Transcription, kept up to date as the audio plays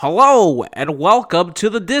Hello, and welcome to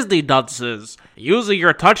the Disney Dunces. Using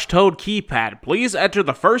your touch-tone keypad, please enter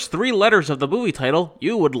the first three letters of the movie title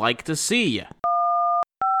you would like to see.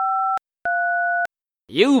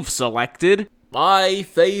 You've selected My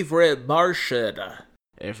Favorite Martian.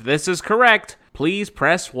 If this is correct, please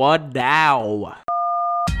press 1 now.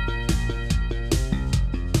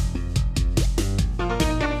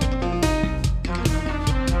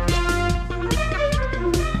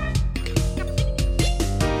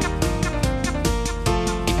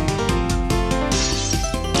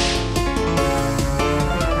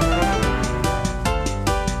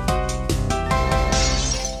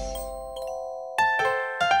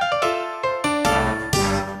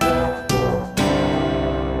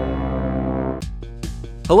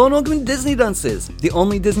 Hello and welcome to Disney Dunces, the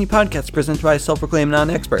only Disney podcast presented by self-proclaimed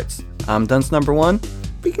non-experts. I'm Dunce number 1, but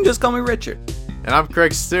you can just call me Richard. And I'm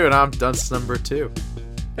Craig Stew, and I'm Dunce number 2.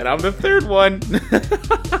 And I'm the third one.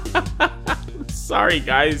 Sorry,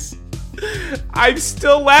 guys. I'm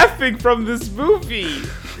still laughing from this movie.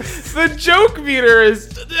 The joke meter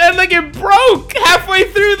is... and like it broke halfway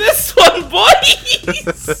through this one,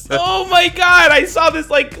 boys. Oh my god, I saw this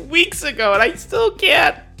like weeks ago, and I still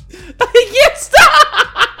can't. I can't stop!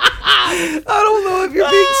 I don't know if you're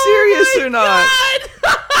being serious or not.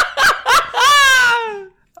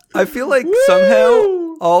 I feel like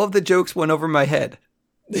somehow all of the jokes went over my head.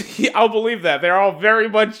 I'll believe that. They're all very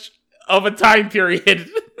much of a time period.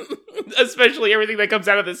 Especially everything that comes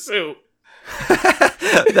out of the suit.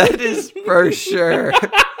 That is for sure.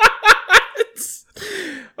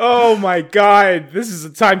 Oh my god. This is a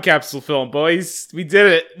time capsule film, boys. We did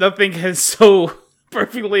it. Nothing has so...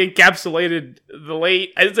 perfectly encapsulated the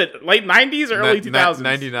late 90s or early 2000s?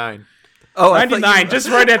 99. Oh, 99, just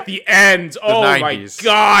right at the end. Oh 90s. My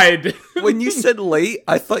god. When you said late,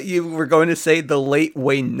 I thought you were going to say the late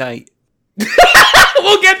Wayne Knight.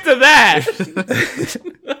 We'll get to that.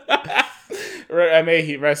 May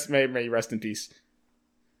he rest in peace.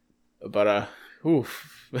 But,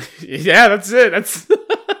 oof. Yeah, that's it.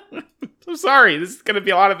 I'm sorry. This is going to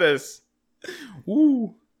be a lot of this.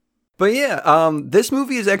 Ooh. But yeah, this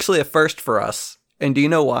movie is actually a first for us. And do you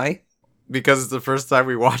know why? Because it's the first time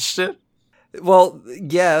we watched it? Well,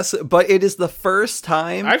 yes, but it is the first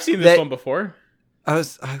time... I've seen this one before. I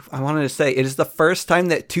wanted to say, it is the first time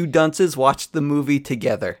that two dunces watched the movie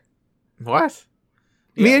together. What?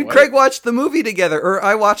 Me and Craig watched the movie together, or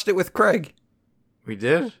I watched it with Craig. We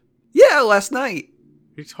did? Yeah, last night.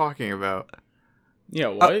 What are you talking about? Yeah,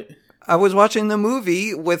 what? I was watching the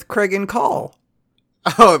movie with Craig and Call.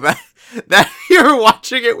 Oh, that you were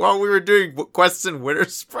watching it while we were doing quests in Winter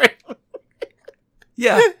Spring?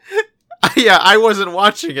 Yeah. Yeah, I wasn't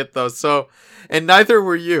watching it though, so... And neither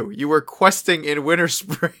were you. You were questing in Winter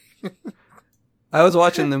Spring. I was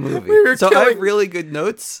watching the movie. I have really good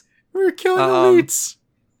notes. We were killing elites.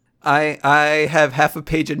 I have half a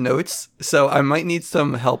page of notes, so I might need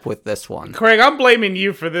some help with this one. Craig, I'm blaming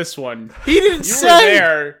you for this one. He didn't you say... You were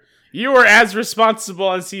there. You were as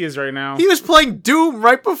responsible as he is right now. He was playing Doom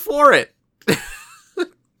right before it.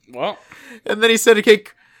 Well. And then he said, okay,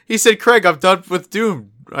 Craig, I'm done with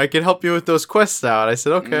Doom. I can help you with those quests out. I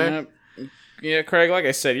said, okay. Yeah, Craig, like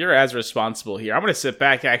I said, you're as responsible here. I'm going to sit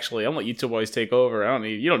back, actually. I'll let you two boys take over.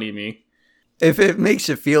 You don't need me. If it makes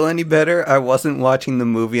you feel any better, I wasn't watching the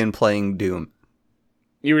movie and playing Doom.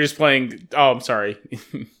 You were just playing... Oh, I'm sorry.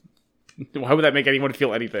 Why would that make anyone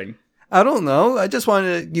feel anything? I don't know. I just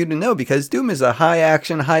wanted you to know because Doom is a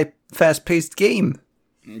high-action, fast-paced game.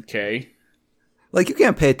 Okay. Like, you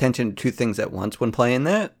can't pay attention to two things at once when playing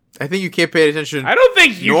that. I think you can't pay attention. I don't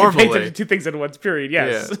think you normally. can pay attention to two things at once, period.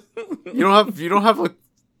 Yes. Yeah. You don't have like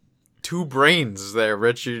two brains there,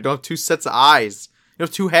 Rich. You don't have two sets of eyes. You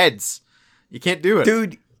have two heads. You can't do it.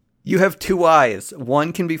 Dude, you have two eyes.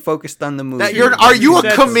 One can be focused on the movie. Are you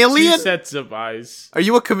a chameleon? Two sets of eyes. Are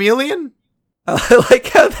you a chameleon? I like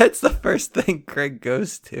how that's the first thing Craig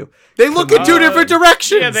goes to. They look in two different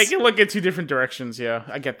directions. Yeah, they can look in two different directions. Yeah,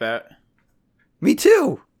 I get that. Me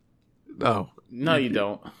too. No, you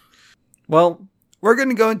don't. Well, we're going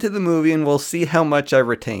to go into the movie and we'll see how much I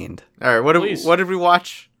retained. All right, what did we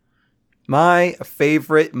watch? My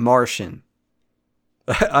Favorite Martian.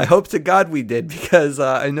 I hope to God we did because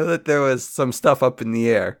I know that there was some stuff up in the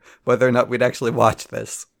air whether or not we'd actually watch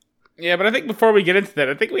this. Yeah, but I think before we get into that,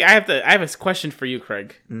 I have a question for you,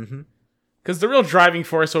 Craig. Mm-hmm. Because the real driving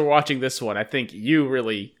force for watching this one, I think you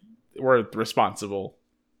really were responsible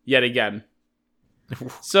yet again.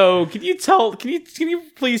 So, can you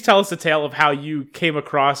please tell us the tale of how you came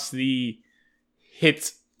across the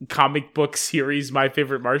hit comic book series My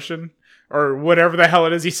Favorite Martian, or whatever the hell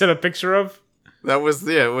it is you sent a picture of? That was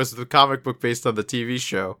it was the comic book based on the TV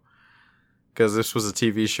show. Because this was a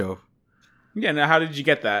TV show. Yeah, now how did you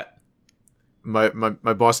get that? My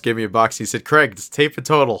boss gave me a box. He said, "Craig, just tape in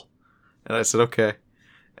total." And I said, "Okay."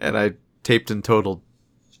 And I taped and totaled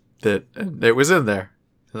it, and it was in there.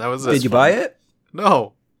 And that was it. Did you buy it?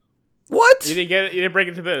 No. What? You didn't get it. You didn't break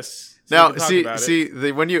into this. So Now, we can talk about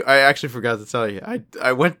it. I actually forgot to tell you.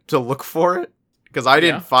 I went to look for it because I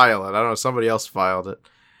didn't file it. I don't know, somebody else filed it.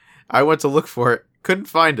 I went to look for it, couldn't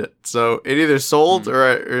find it. So it either sold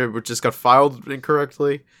or it just got filed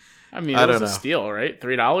incorrectly. I mean, I it was don't a know. steal, right?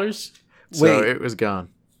 $3. So Wait. it was gone.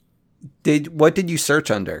 What did you search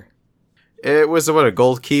under? It was a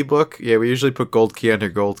Gold Key book. Yeah, we usually put Gold Key under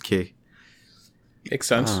Gold Key. Makes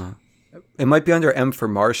sense. It might be under M for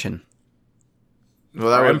Martian. Well,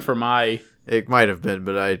 that Or M would, for my. it might have been,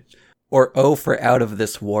 but Or O for out of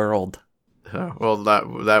this world.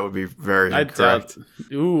 that would be very I'd incorrect.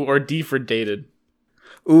 Ooh, or D for dated.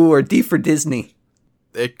 Ooh, or D for Disney.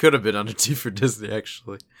 It could have been under T for Disney,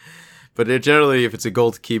 actually. But generally, if it's a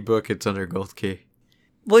Gold Key book, it's under Gold Key.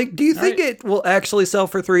 Like, do you think it will actually sell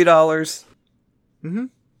for $3?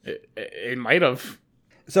 It might have.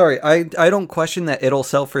 Sorry, I don't question that it'll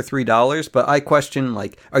sell for $3, but I question,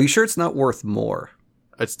 like, are you sure it's not worth more?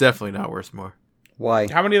 It's definitely not worth more. Why?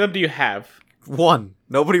 How many of them do you have? One.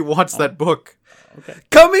 Nobody wants that book.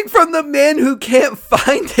 Coming from the man who can't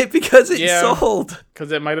find it because it sold.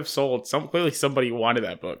 Because it might have sold. Clearly somebody wanted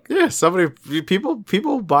that book. Yeah,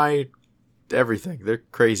 people buy everything. They're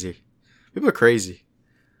crazy. People are crazy.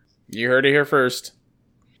 You heard it here first.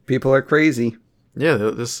 People are crazy.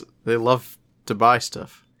 Yeah, they love to buy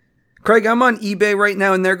stuff. Craig, I'm on eBay right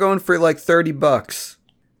now and they're going for like $30.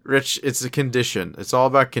 Rich, it's a condition. It's all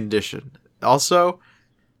about condition. Also,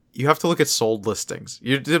 you have to look at sold listings.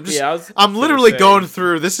 I'm literally going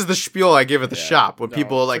through. This is the spiel I give at the shop when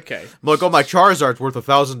people are like, okay. I'm like, "Oh, my Charizard's worth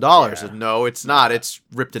 $1,000." Yeah. And no, it's not. It's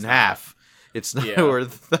ripped in half. It's not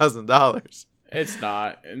worth $1,000. It's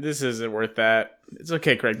not. And this isn't worth that. It's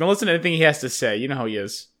okay, Craig. Don't listen to anything he has to say. You know how he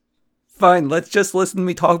is. Fine, let's just listen to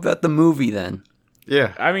me talk about the movie then.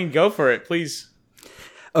 Yeah. I mean, go for it, please.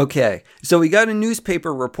 Okay, so we got a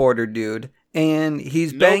newspaper reporter dude, and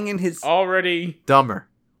he's banging his... Already Dumber.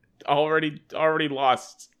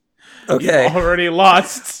 lost. Okay. Already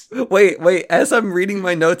lost. Wait, as I'm reading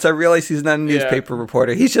my notes, I realize he's not a newspaper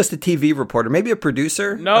reporter. He's just a TV reporter. Maybe a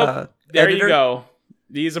producer? Nope. There editor? you go.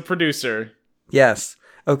 He's a producer. Yes.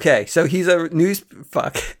 Okay, so he's a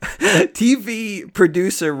TV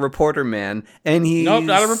producer, reporter man, and he's... Nope,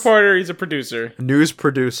 not a reporter. He's a producer. News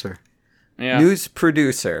producer. Yeah. News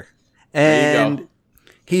producer. There you And go.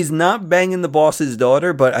 he's not banging the boss's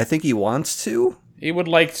daughter, but I think he wants to. He would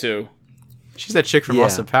like to. She's that chick from Yeah.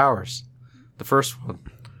 Austin Powers. The first one.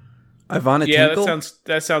 Ivana Yeah, Tinkle?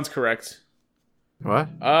 that sounds correct. What?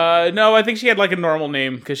 No, I think she had like a normal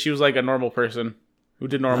name because she was like a normal person who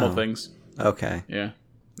did normal things. Okay. Yeah.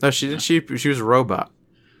 No, she didn't. She was a robot.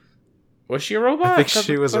 Was she a robot? I think thought-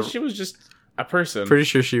 she was thought a- she was just a person. Pretty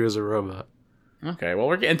sure she was a robot. Okay, well,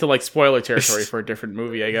 we're getting to like spoiler territory for a different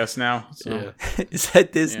movie, I guess now. So. Yeah. Is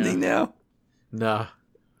that Disney Yeah. now? Nah.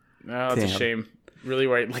 No, that's a Damn. shame. Really,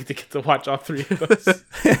 where I'd like to get to watch all three of those.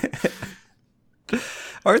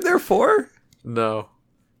 Are there 4? No.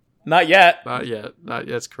 Not yet. Not yet. Not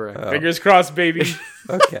yet's correct. Fingers crossed, baby.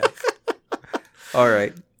 Okay. All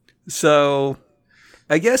right. So,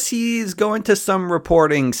 I guess he's going to some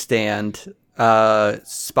reporting stand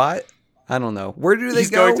spot. I don't know. Where do they He's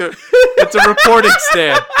go? going to. It's a reporting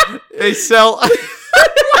stand. They sell.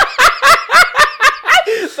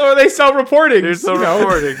 Or they sell reporting. There's no you know.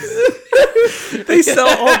 reportings. They sell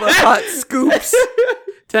all the hot scoops.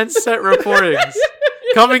 10-cent reportings.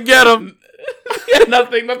 Come and get them. Yeah,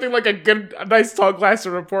 nothing like a nice tall glass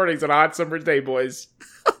of reportings on a hot summer's day, boys.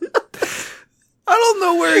 I don't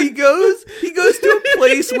know where he goes. He goes to a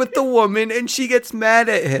place with the woman and she gets mad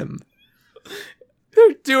at him.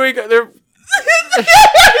 They're doing. They're.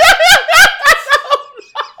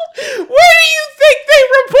 Where do you think they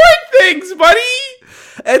report things, buddy?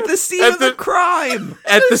 At the scene At of the the- crime.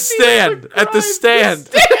 At the stand. At the stand.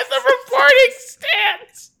 The reporting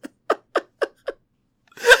stands.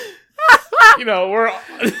 You know,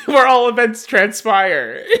 where all events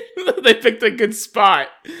transpire. They picked a good spot.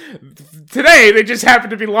 Today, they just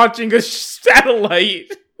happened to be launching a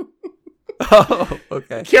satellite Oh,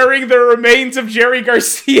 okay. carrying the remains of Jerry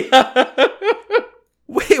Garcia.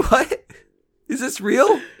 Wait, what? Is this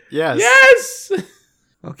real? Yes. Yes.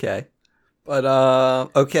 Okay. But,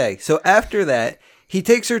 okay. So after that, he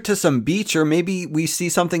takes her to some beach, or maybe we see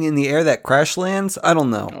something in the air that crash lands. I don't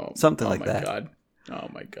know. Something like that. God. Oh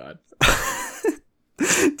my god.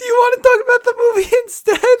 Do you want to talk about the movie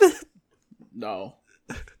instead? No.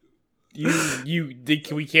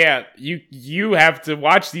 We can't. You have to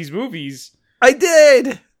watch these movies. I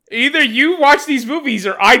did. Either you watch these movies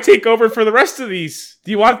or I take over for the rest of these.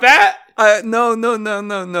 Do you want that? No.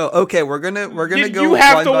 Okay, we're gonna go. You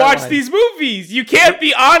have to watch line. these movies. You can't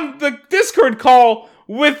be on the Discord call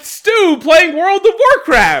with Stu playing World of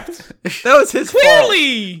Warcraft. That was his fault.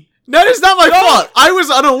 Clearly, That is not my fault. I was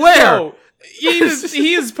unaware. no.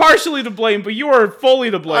 He is partially to blame, but you are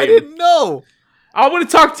fully to blame. I didn't know. I want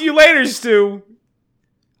to talk to you later, Stu.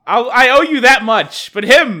 I owe you that much, but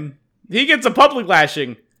he gets a public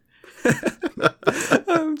lashing.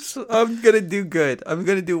 I'm gonna do good. I'm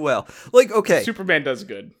gonna do well. Like, okay. Superman does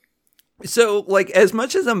good. So, like, as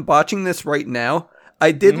much as I'm botching this right now,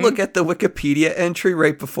 I did look at the Wikipedia entry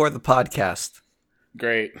right before the podcast.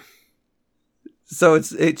 Great. So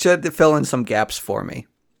it should fill in some gaps for me.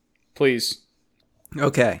 Please.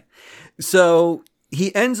 Okay. So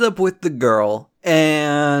he ends up with the girl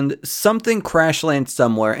and something crash lands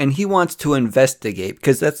somewhere and he wants to investigate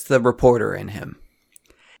because that's the reporter in him.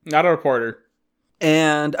 Not a reporter.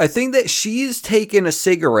 And I think that she's taken a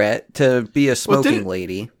cigarette to be a smoking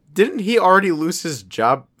lady. Didn't he already lose his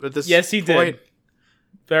job at this Yes, he point? did.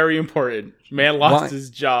 Very important. Man lost Why? his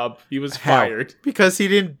job. He was How? fired. Because he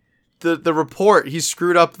didn't... The report, he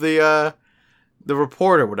screwed up the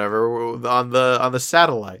report or whatever on the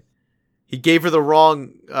satellite. He gave her the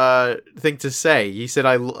wrong thing to say. He said,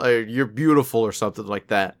 "You're beautiful" or something like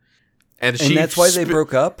that. And that's why they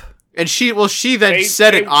broke up? And she then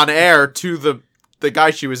said it on air to the guy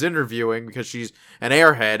she was interviewing because she's an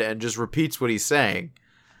airhead and just repeats what he's saying.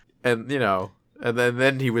 And, and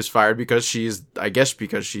then he was fired because she's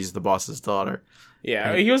the boss's daughter.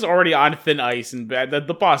 Yeah, he was already on thin ice, and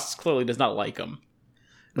the boss clearly does not like him.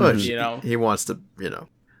 Well, He wants to,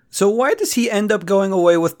 So why does he end up going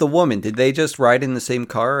away with the woman? Did they just ride in the same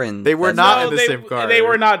car? And They were not in the same car. They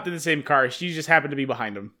were not in the same car. She just happened to be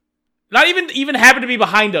behind him. Not even happened to be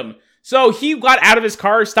behind him. So he got out of his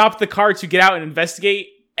car, stopped the car to get out and investigate,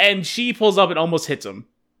 and she pulls up and almost hits him.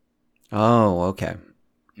 Oh, okay.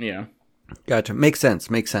 Yeah. Gotcha. Makes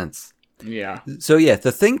sense. Yeah. So yeah,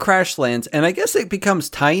 the thing crash lands, and I guess it becomes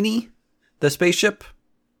tiny, the spaceship.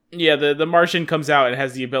 Yeah, the Martian comes out and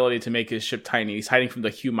has the ability to make his ship tiny. He's hiding from the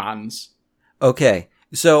humans. Okay,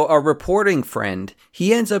 so our reporting friend,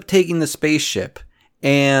 he ends up taking the spaceship,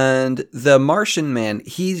 and the Martian man,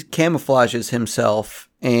 he camouflages himself,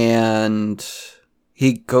 and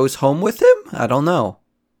he goes home with him? I don't know.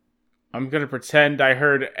 I'm going to pretend I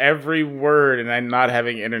heard every word and I'm not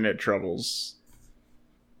having internet troubles.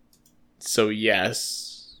 So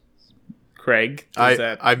yes. Craig, does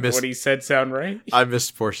I missed- what he said sound right? I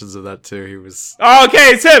missed portions of that too. He was... Oh, okay,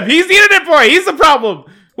 it's him. He's the internet boy. He's the problem.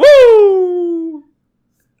 Woo!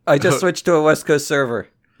 I just switched to a West Coast server.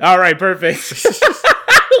 All right, perfect.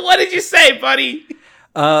 What did you say, buddy?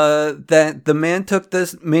 That the man took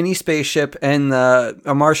this mini spaceship and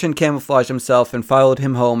a Martian camouflaged himself and followed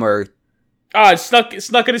him home, or... Snuck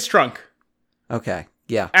in his trunk. Okay,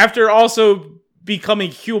 yeah. After also becoming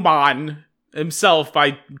human himself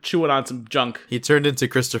by chewing on some junk. He turned into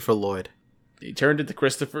Christopher Lloyd. He turned into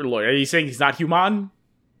Christopher Lloyd. Are you saying he's not human?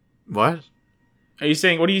 What? What are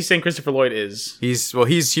you saying Christopher Lloyd is? He's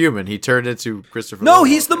human. He turned into Christopher No, Lloyd.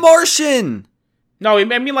 he's the Martian! No, I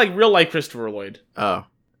mean like real life Christopher Lloyd. Oh.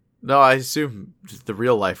 No, I assume the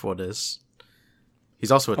real life one is.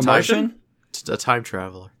 He's also a Martian? time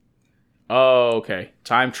traveler. Oh, okay.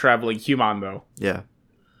 Time traveling human though. Yeah.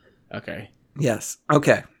 Okay. Yes,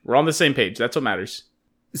 okay. We're on the same page. That's what matters.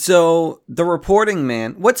 So, the reporting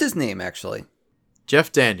man, what's his name, actually?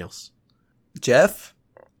 Jeff Daniels. Jeff?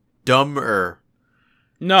 Dumber.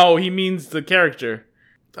 No, he means the character.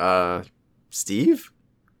 Steve?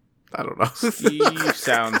 I don't know. Steve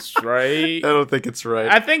sounds right. I don't think it's right.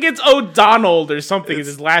 I think it's O'Donnell or something is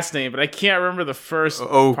his last name, but I can't remember the first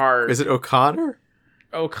part. Is it O'Connor?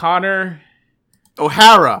 O'Connor?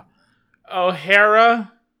 O'Hara.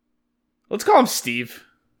 O'Hara? Let's call him Steve.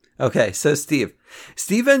 Okay, so Steve.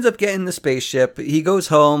 Steve ends up getting the spaceship. He goes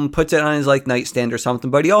home, puts it on his nightstand or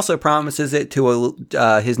something, but he also promises it to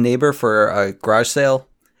his neighbor for a garage sale.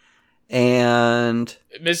 And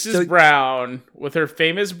Mrs. Brown with her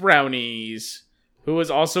famous brownies, who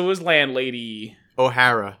was also his landlady.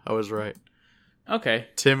 O'Hara. I was right. Okay.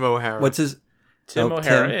 Tim O'Hara. what's his... Tim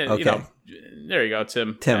O'Hara. Tim? Okay. There you go,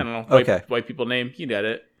 Tim. Tim. I don't know. Okay. White people name. You get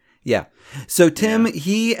it. Yeah. So Tim,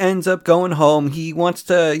 he ends up going home. He wants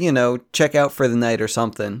to, check out for the night or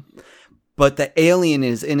something. But the alien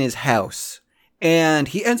is in his house. And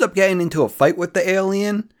he ends up getting into a fight with the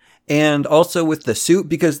alien. And also with the suit,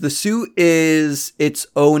 because the suit is its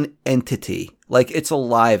own entity. Like, it's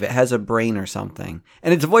alive. It has a brain or something.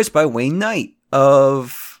 And it's voiced by Wayne Knight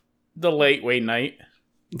of... The late Wayne Knight.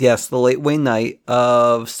 Yes, the late Wayne Knight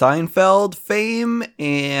of Seinfeld fame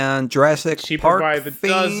and Jurassic Cheaper Park by the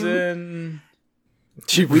fame.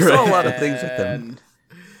 dozen. We saw a lot of things with him.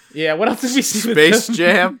 Yeah, what else did we see with Space him?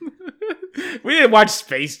 Jam. We didn't watch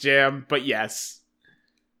Space Jam, but yes.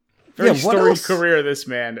 Very Yeah, what storied else? career, this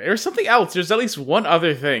man. There's something else. There's at least one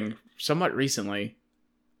other thing, somewhat recently.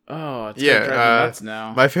 Oh, it's gonna drive me nuts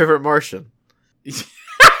now. My favorite Martian.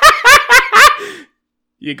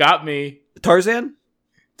 You got me. Tarzan?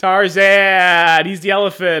 Tarzan! He's the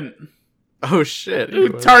elephant. Oh shit! Dude,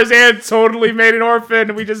 Anyway. Tarzan totally made an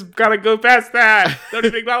orphan. We just gotta go past that. Don't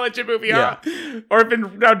even acknowledge it, movie, huh?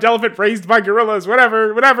 Orphan, now elephant raised by gorillas.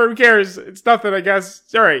 Whatever. Who cares? It's nothing, I guess.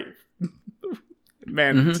 All right.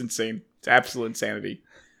 Man, it's insane. It's absolute insanity.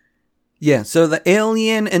 Yeah, so the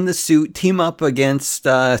alien and the suit team up against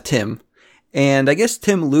Tim. And I guess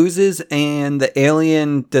Tim loses and the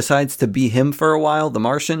alien decides to be him for a while, the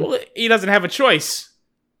Martian. Well, he doesn't have a choice.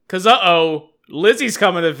 Because, Lizzie's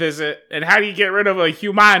coming to visit. And how do you get rid of a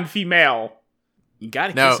human female? You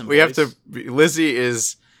gotta No, kiss him, we have boys. to. Lizzie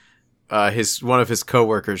is one of his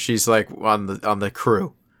coworkers. She's like on the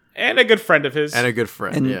crew And a good friend of his. and a good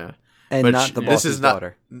friend. And- yeah, And but not the this boss's is not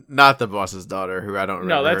daughter. not the boss's daughter, who I don't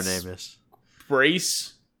No, remember her that's- name is.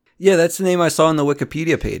 Brace. Yeah, that's the name I saw on the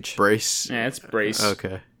Wikipedia page. Brace. Yeah, it's Brace.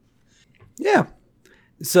 Okay. Yeah.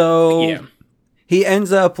 So Yeah. he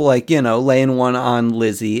ends up laying one on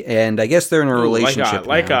Lizzie, and I guess they're in a relationship.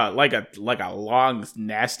 Like now. a long,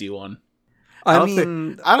 nasty one. I don't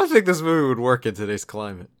mean, I don't think this movie would work in today's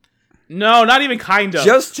climate. No, not even kind of.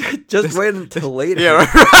 just wait until later. Yeah.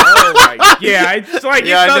 Oh my, yeah, it's like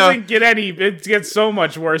Yeah, I it know. doesn't get any. It gets so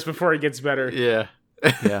much worse before it gets better. yeah.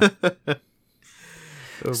 Yeah.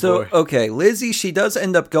 Oh, So boy. okay, Lizzie, she does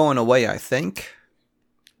end up going away, I think.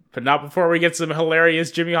 But not before we get some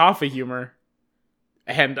hilarious Jimmy Hoffa humor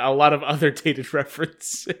and a lot of other dated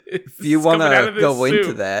references. If you want to go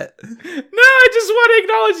into that. No, I just want to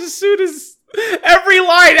acknowledge the suit is every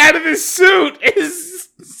line out of this suit is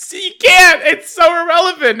you can't. It's so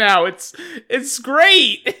irrelevant now. It's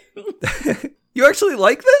great. You actually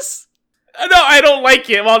like this? No, I don't like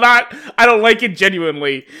it. Well, I don't like it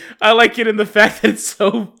genuinely. I like it in the fact that it's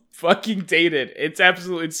so fucking dated. It's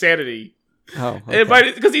absolute insanity. Oh, okay.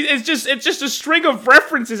 Because it's just a string of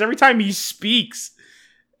references every time he speaks,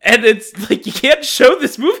 and it's like you can't show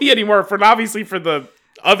this movie anymore for the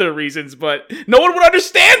other reasons, but no one would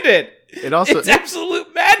understand it. It's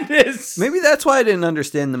absolute madness. Maybe that's why I didn't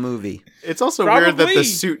understand the movie. It's also weird that Probably. the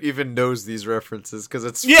suit even knows these references because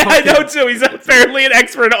it's Yeah, I know too. He's apparently an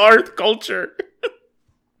expert in art culture.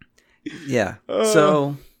 Yeah.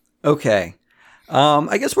 So, okay.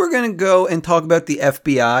 I guess we're going to go and talk about the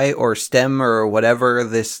FBI or STEM or whatever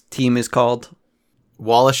this team is called.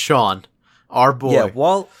 Wallace Shawn, our boy.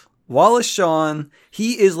 Yeah, Wallace Shawn,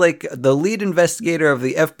 he is like the lead investigator of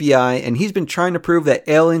the FBI, and he's been trying to prove that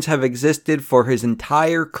aliens have existed for his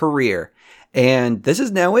entire career. And this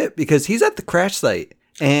is now it, because he's at the crash site.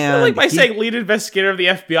 And By saying lead investigator of the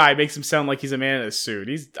FBI makes him sound like he's a man in a suit.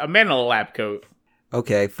 He's a man in a lab coat.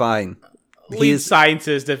 Okay, fine. Lead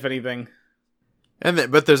scientist, if anything.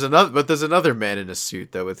 But there's another man in a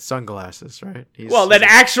suit though with sunglasses, right? He's An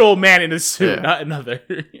actual man in a suit, Yeah. not another.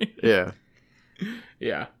 Yeah.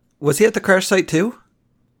 Yeah. Was he at the crash site too?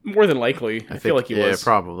 More than likely. I feel like he was. Yeah,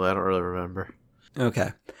 probably. I don't really remember. Okay.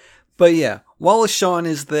 But yeah, Wallace Shawn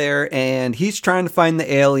is there, and he's trying to find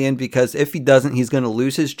the alien, because if he doesn't, he's going to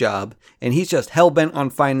lose his job. And he's just hell-bent on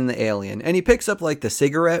finding the alien. And he picks up, the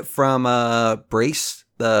cigarette from Brace,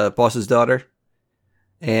 the boss's daughter.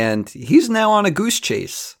 And he's now on a goose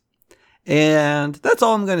chase. And that's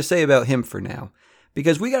all I'm going to say about him for now.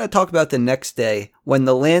 Because we got to talk about the next day, when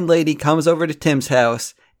the landlady comes over to Tim's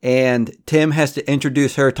house, and Tim has to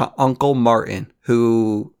introduce her to Uncle Martin,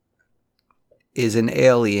 who is an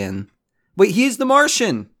alien. Wait, he's the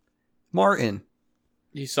Martian. Martin.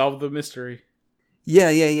 He solved the mystery. Yeah.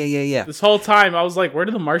 This whole time, I was like, where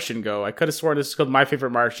did the Martian go? I could have sworn this was called My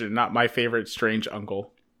Favorite Martian, not My Favorite Strange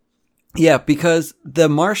Uncle. Yeah, because the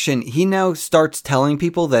Martian, he now starts telling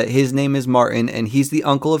people that his name is Martin and he's the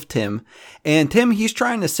uncle of Tim. And Tim, he's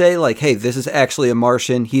trying to say, hey, this is actually a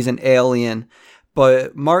Martian. He's an alien.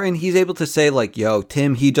 But Martin, he's able to say, yo,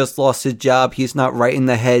 Tim, he just lost his job. He's not right in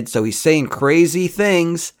the head. So he's saying crazy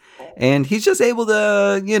things. And he's just able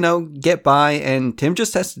to, get by. And Tim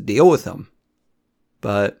just has to deal with him.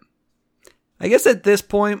 But I guess at this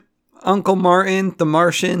point, Uncle Martin, the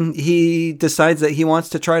Martian, he decides that he wants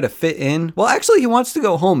to try to fit in. Well, actually, he wants to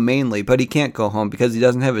go home mainly, but he can't go home because he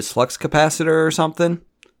doesn't have his flux capacitor or something.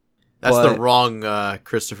 That's the wrong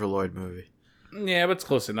Christopher Lloyd movie. Yeah, but it's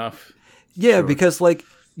close enough. Yeah, sure. Because, like,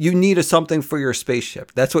 you need something for your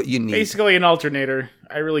spaceship. That's what you need. Basically an alternator.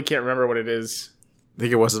 I really can't remember what it is. I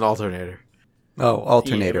think it was an alternator. Oh,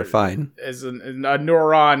 alternator, fine. As a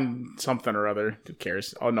neuron something or other. Who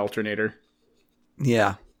cares? An alternator.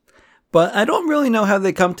 Yeah. But I don't really know how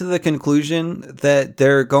they come to the conclusion that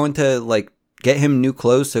they're going to, like, get him new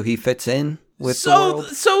clothes so he fits in with the world.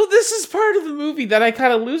 So this is part of the movie that I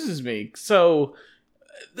kind of loses me. So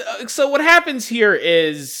what happens here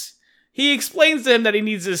is he explains to him that he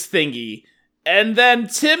needs this thingy. And then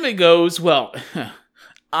Tim goes, well,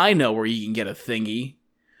 I know where you can get a thingy.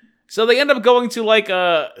 So they end up going to like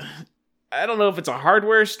I don't know if it's a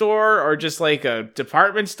hardware store or just like a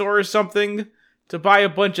department store or something to buy a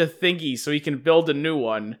bunch of thingies so he can build a new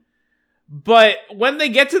one. But when they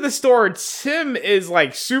get to the store, Tim is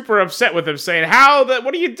like super upset with him saying,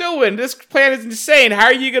 what are you doing? This plan is insane. How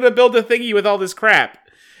are you going to build a thingy with all this crap?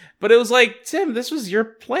 But it was like, Tim, this was your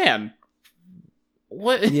plan.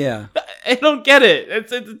 What? Yeah. I don't get it.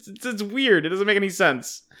 It's weird. It doesn't make any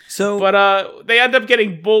sense. So, but they end up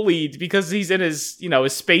getting bullied because he's in his,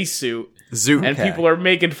 his spacesuit. Zoot. And people are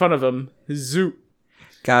making fun of him. Zoot.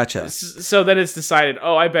 Gotcha. So then it's decided,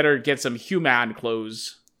 I better get some human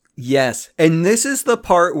clothes. Yes. And this is the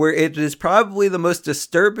part where it is probably the most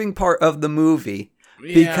disturbing part of the movie.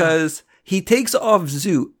 Yeah. Because he takes off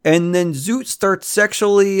Zoot, and then Zoot starts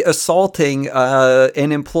sexually assaulting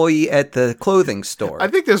an employee at the clothing store. I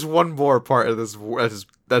think there's one more part of this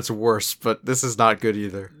that's worse, but this is not good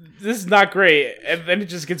either. This is not great, and then it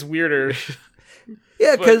just gets weirder.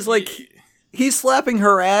 Yeah, because, he's slapping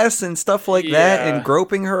her ass and stuff like that, and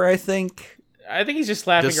groping her, I think. I think he's just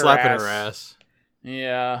slapping her ass.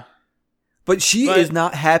 Yeah. But she is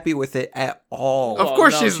not happy with it at all. Of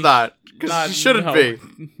course she's not. Because she shouldn't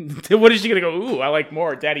be. What is she going to go, ooh, I like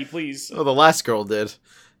more, daddy, please. Oh, the last girl did.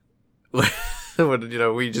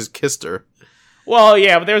 When, we just kissed her. Well,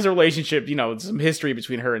 yeah, but there was a relationship, some history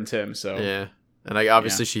between her and Tim, so. Yeah. And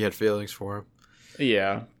obviously she had feelings for him.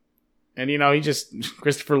 Yeah. And,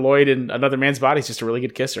 Christopher Lloyd in Another Man's Body is just a really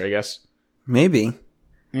good kisser, I guess. Maybe.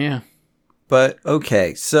 Yeah. But,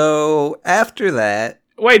 okay, so after that.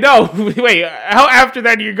 Wait, no. Wait, how after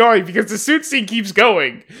that are you going? Because the suit scene keeps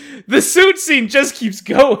going. The suit scene just keeps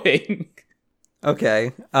going.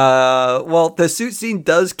 Okay. Well, the suit scene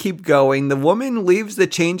does keep going. The woman leaves the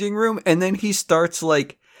changing room, and then he starts,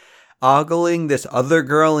 ogling this other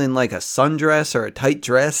girl in, a sundress or a tight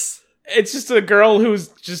dress. It's just a girl who's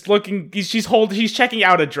just looking, she's checking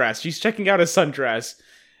out a dress. She's checking out a sundress.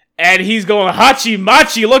 And he's going, hachi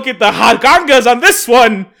machi, look at the gangas on this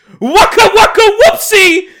one. Waka waka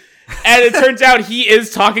whoopsie. And it turns out he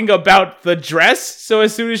is talking about the dress. So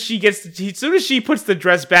as soon as she puts the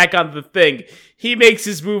dress back on the thing, he makes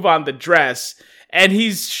his move on the dress. And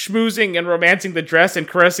he's schmoozing and romancing the dress and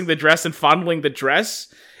caressing the dress and fondling the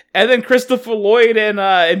dress. And then Christopher Lloyd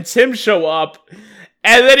and Tim show up.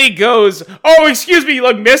 And then he goes, oh, excuse me,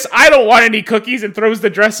 look, miss, I don't want any cookies, and throws the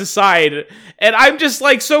dress aside. And I'm just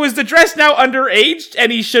like, so is the dress now underaged,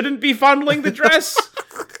 and he shouldn't be fondling the dress?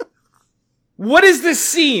 What is this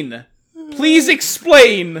scene? Please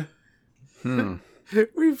explain.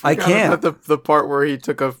 I can't. About the part where he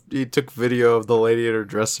took video of the lady in her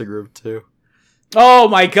dressing room, too. Oh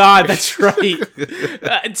my god, that's right.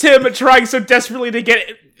 Tim, trying so desperately to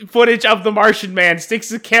get footage of the Martian Man, sticks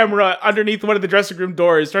the camera underneath one of the dressing room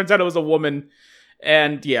doors. Turns out it was a woman.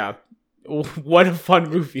 And yeah, what a fun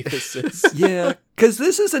movie this is. Yeah, because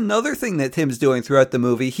this is another thing that Tim's doing throughout the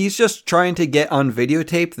movie. He's just trying to get on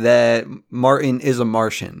videotape that Martin is a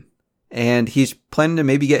Martian. And he's planning to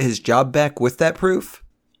maybe get his job back with that proof.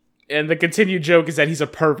 And the continued joke is that he's a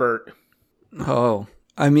pervert. Oh.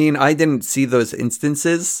 I mean, I didn't see those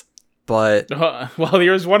instances, but... well,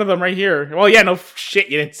 here's one of them right here. Well, yeah, no shit,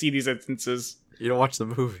 you didn't see these instances. You don't watch the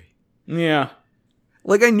movie. Yeah.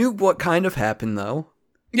 I knew what kind of happened, though.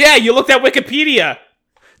 Yeah, you looked at Wikipedia!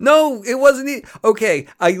 No, it wasn't... Okay,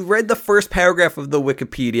 I read the first paragraph of the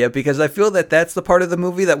Wikipedia, because I feel that that's the part of the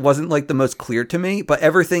movie that wasn't, the most clear to me, but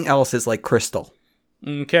everything else is, crystal.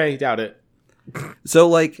 Okay, doubt it.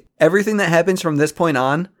 So, everything that happens from this point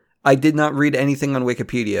on... I did not read anything on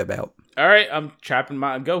Wikipedia about. All right, I'm trapping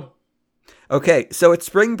go. Okay, so it's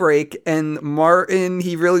spring break, and Martin,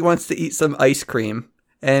 he really wants to eat some ice cream.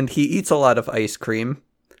 And he eats a lot of ice cream.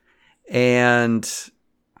 And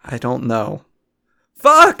I don't know.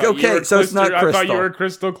 Fuck! Okay, so it's not crystal. I thought you were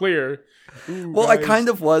crystal clear. Well, I kind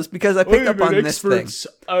of was, because I picked up on this thing.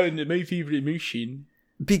 On my favorite mission.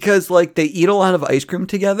 Because, like, they eat a lot of ice cream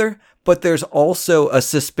together, but there's also a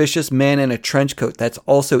suspicious man in a trench coat that's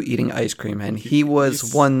also eating ice cream, and he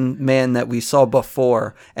was one man that we saw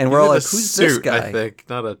before, and we're all like, who's this guy? I think,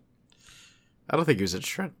 I don't think he was a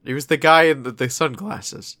trench. He was the guy in the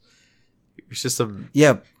sunglasses. He was just some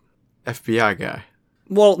FBI guy.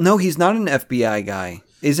 Well, no, he's not an FBI guy.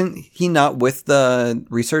 Isn't he not with the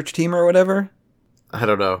research team or whatever? I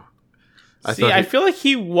don't know. I feel like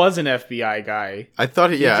he was an FBI guy. I thought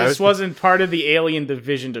he wasn't part of the Alien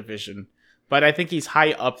division, but I think he's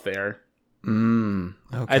high up there. Okay.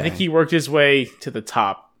 I think he worked his way to the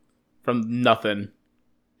top from nothing.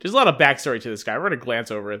 There's a lot of backstory to this guy. We're going to glance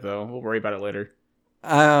over it, though. We'll worry about it later.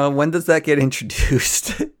 When does that get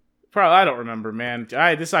introduced? Probably, I don't remember, man.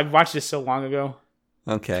 I watched this so long ago.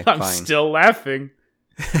 Okay, I'm fine. still laughing.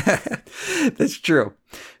 That's true.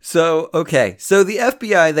 So the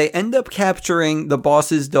FBI, they end up capturing the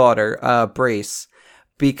boss's daughter, Brace,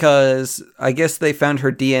 because I guess they found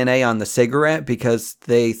her DNA on the cigarette, because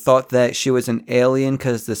they thought that she was an alien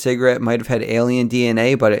because the cigarette might have had alien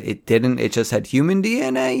DNA, but it didn't. It just had human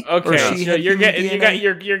DNA. Okay, so you're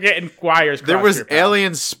getting wires. There was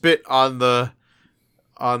alien spit on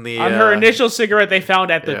her initial cigarette they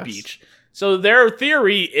found at the beach. So their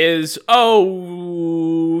theory is,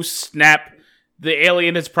 oh snap, the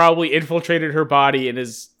alien has probably infiltrated her body and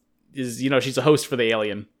is she's a host for the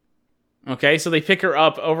alien. Okay, so they pick her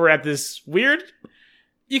up over at this weird,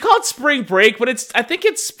 you call it spring break, but I think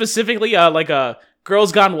it's specifically like a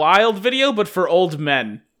Girls Gone Wild video, but for old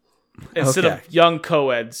men instead of young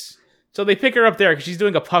co-eds. So they pick her up there because she's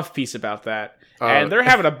doing a puff piece about that. And they're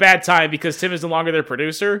having a bad time because Tim is no longer their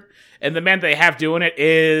producer. And the man they have doing it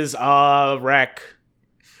is a wreck.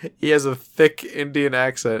 He has a thick Indian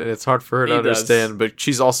accent, and it's hard for her to understand. But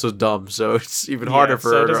she's also dumb, so it's even harder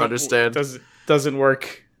for her to understand. Doesn't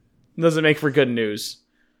work. Doesn't make for good news.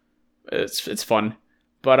 It's fun.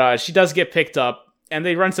 But she does get picked up, and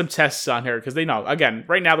they run some tests on her because they know, again,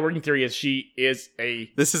 right now the working theory is she is a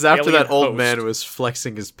This is after that old host. Man was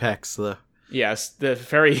flexing his pecs, though. Yes, the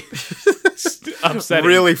very upsetting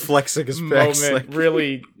really flexing his pecs. Moment. Like,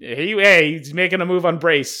 really, he's making a move on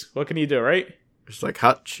Brace. What can you do, right? It's like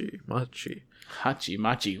hachi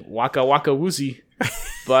machi, waka waka woozy.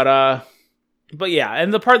 But yeah,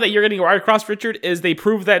 and the part that you're getting right across, Richard, is they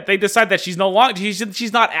prove that they decide that she's no longer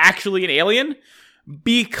she's not actually an alien,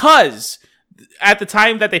 because at the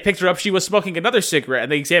time that they picked her up, she was smoking another cigarette,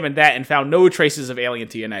 and they examined that and found no traces of alien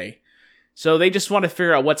DNA. So they just want to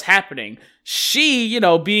figure out what's happening. She,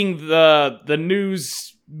 being the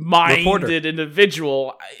news-minded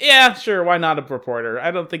individual, yeah, sure, why not a reporter?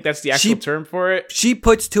 I don't think that's the actual term for it. She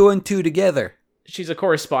puts two and two together. She's a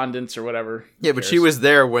correspondent or whatever. Yeah, but she was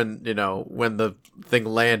there when the thing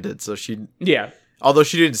landed, so she... Yeah. Although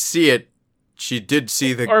she didn't see it, she did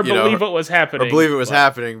see the... Or believe it was happening. Or believe it was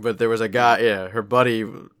happening, but there was a guy, her buddy...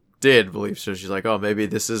 did believe so. She's like, oh, maybe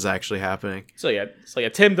this is actually happening. So yeah,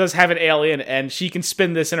 Tim does have an alien, and she can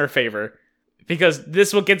spin this in her favor because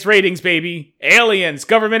this what gets ratings, baby. Aliens,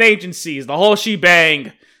 government agencies, the whole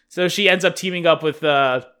shebang. So she ends up teaming up with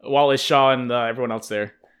Wallace Shaw and everyone else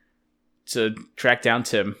there to track down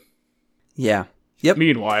Tim. Yeah. Yep.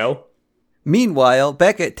 Meanwhile,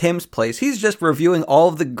 back at Tim's place, he's just reviewing all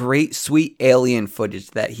of the great, sweet alien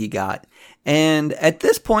footage that he got. And at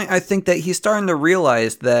this point, I think that he's starting to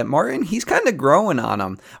realize that Martin, he's kind of growing on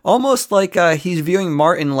him. Almost like he's viewing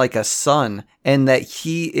Martin like a son, and that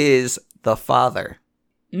he is the father.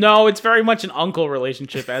 No, it's very much an uncle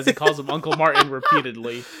relationship, as he calls him Uncle Martin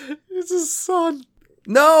repeatedly. It's his son.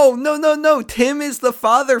 No. Tim is the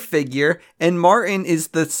father figure, and Martin is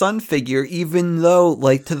the son figure, even though,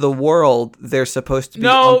 like, to the world, they're supposed to be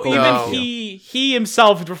Uncle Martin. He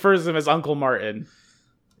himself refers to him as Uncle Martin.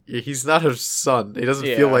 He's not her son. He doesn't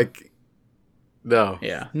feel like... No.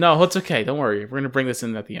 Yeah. No, it's okay. Don't worry. We're going to bring this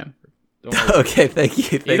in at the end. Okay,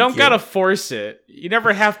 thank you. You don't got to force it. You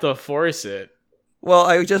never have to force it. Well,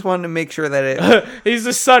 I just wanted to make sure that it... He's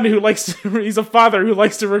a son who likes to... He's a father who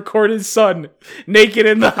likes to record his son naked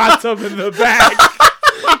in the hot tub in the back.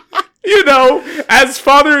 As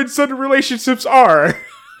father and son relationships are,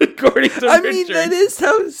 according to Richard. I mean, that is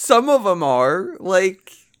how some of them are.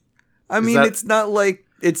 Like, it's not like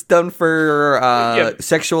it's done for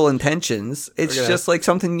sexual intentions. It's just like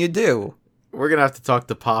something you do. We're going to have to talk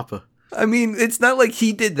to Papa. I mean, it's not like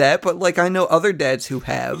he did that, but like I know other dads who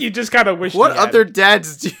have. You just kind of wish. What other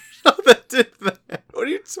dads do you know that did that? What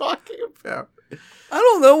are you talking about? I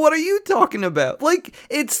don't know. What are you talking about? Like,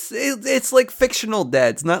 it's like fictional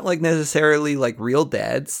dads, not like necessarily like real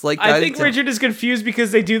dads. Like, I think Richard is confused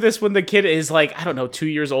because they do this when the kid is like, I don't know, 2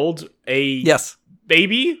 years old, yes,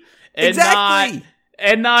 baby, and exactly,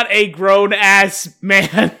 not a grown ass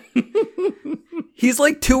man. He's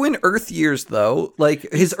like 2 in Earth years though. Like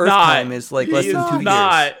his Earth time is like less than 2 years.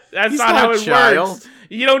 That's not how it works.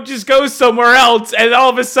 You don't just go somewhere else and all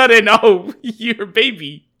of a sudden, oh, you're a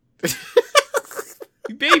baby.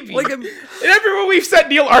 Baby. Like, and everyone, we've sent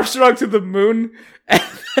Neil Armstrong to the moon, and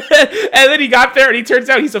then he got there, and he turns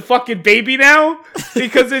out he's a fucking baby now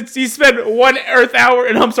because he spent 1 Earth hour,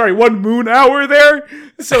 and 1 moon hour there,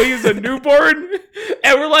 so he's a newborn,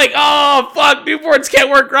 and we're like, oh fuck, newborns can't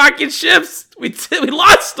work rocket ships. We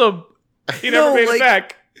lost him. He never made it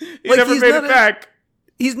back. He never made it back.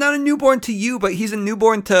 He's not a newborn to you, but he's a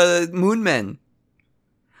newborn to moon men.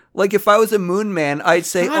 Like, if I was a moon man, I'd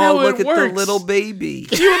say, oh, look at the little baby.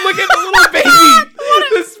 You would look at the little baby.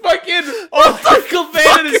 This fucking Uncle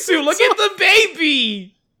man in his suit. Look at the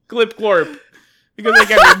baby. Glip glorp. Because they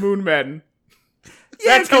got moon men.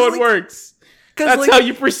 Yeah, that's how it works. That's how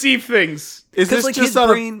you perceive things. Is this just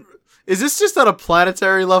on is this just on a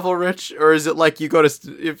planetary level, Rich? Or is it like you go to...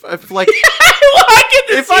 If I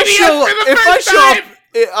show up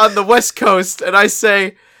on the West Coast and I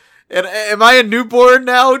say... And am I a newborn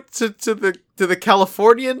now to the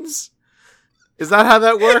Californians? Is that how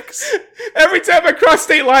that works? Every time I cross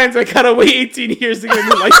state lines, I gotta wait 18 years to get a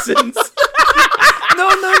new license.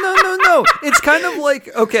 No. It's kind of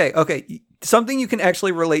like, okay. Something you can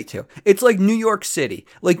actually relate to. It's like New York City.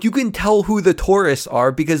 Like, you can tell who the tourists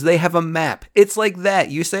are because they have a map. It's like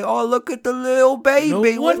that. You say, oh, look at the little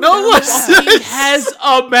baby. No one has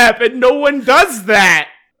a map, and no one does that.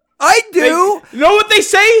 I do. You know what they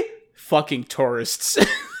say? Fucking tourists.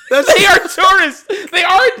 They are tourists. They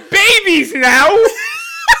aren't babies now.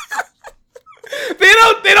 They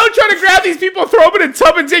don't try to grab these people, throw them in a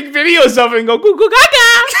tub, and take videos of it and go goo goo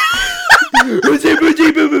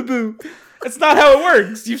gaga. That's not how it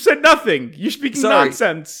works. You've said nothing. You're speaking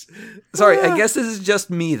nonsense. Sorry, I guess this is just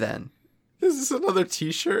me then. Is this another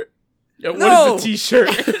T-shirt? Yeah, what is a T-shirt?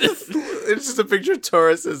 It's just a picture of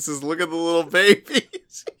tourists. It says, "Look at the little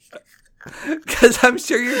babies." Because I'm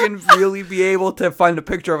sure you're going to really be able to find a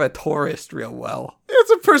picture of a tourist real well.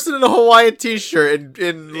 It's a person in a Hawaiian T-shirt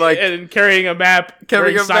and carrying a map,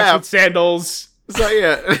 wearing socks with sandals. So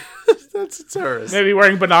yeah, that's a tourist. Maybe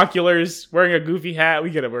wearing binoculars, wearing a goofy hat.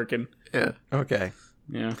 We get it working. Yeah. Okay.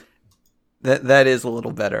 Yeah. That is a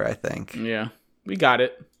little better, I think. Yeah. We got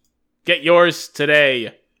it. Get yours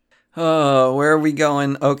today. Oh, where are we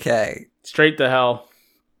going? Okay. Straight to hell.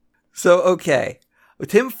 So, okay.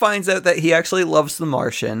 Tim finds out that he actually loves the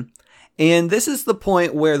Martian, and this is the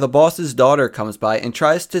point where the boss's daughter comes by and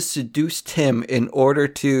tries to seduce Tim in order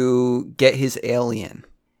to get his alien.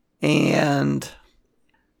 And,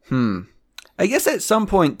 I guess at some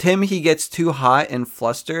point, Tim, he gets too hot and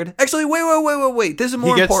flustered. Actually, wait. This is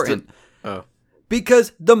more important.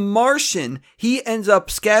 Because the Martian, he ends up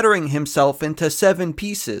scattering himself into 7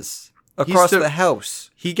 pieces across the house.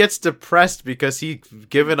 He gets depressed because he's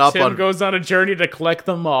given up Tim goes on a journey to collect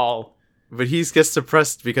them all. But he gets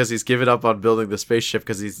depressed because he's given up on building the spaceship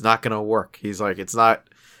because he's not going to work. He's like, it's not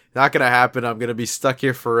going to happen. I'm going to be stuck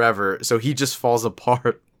here forever. So he just falls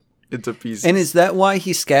apart into pieces. And is that why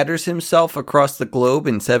he scatters himself across the globe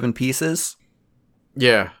in 7 pieces?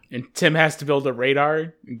 Yeah. And Tim has to build a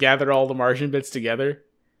radar and gather all the Martian bits together.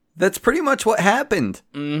 That's pretty much what happened.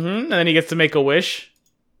 Mm-hmm. And then he gets to make a wish.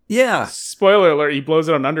 Yeah. Spoiler alert, he blows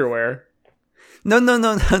it on underwear. No.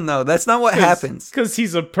 That's not what happens. Because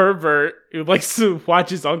he's a pervert who likes to watch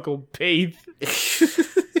his uncle bathe.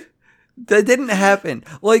 That didn't happen.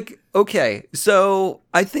 Like, okay, so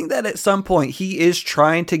I think that at some point he is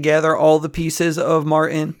trying to gather all the pieces of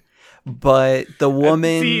Martin, but the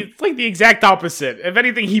woman... See, it's like the exact opposite. If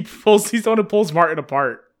anything, he's the one who pulls Martin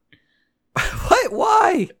apart. What?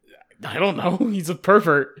 Why? I don't know. He's a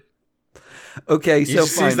pervert. Okay, so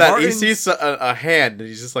fine. He sees a hand, and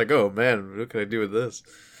he's just like, oh man, what can I do with this?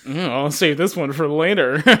 I'll save this one for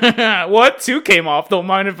later. What? 2 came off. Don't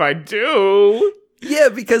mind if I do. Yeah,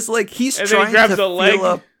 because like he's trying to feel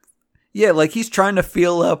up. Yeah, like he's trying to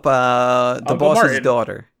feel up the boss's Martin.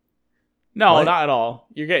 daughter. No, What? not at all.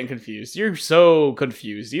 You're getting confused. You're so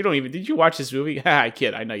confused. You don't even... Did you watch this movie? I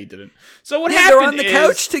kid. I know you didn't. So what happened they're on the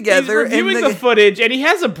couch together. He's reviewing the footage, and he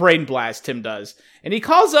has a brain blast, Tim does. And he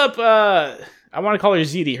calls up... I want to call her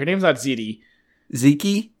Zeddy. Her name's not Zeddy.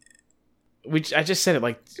 Zeke? Which I just said it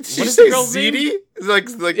like... Did you say Zeddy? Like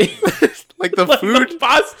like the food? Like the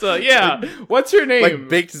pasta, yeah. What's her name? Like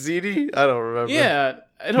baked ziti? I don't remember. Yeah.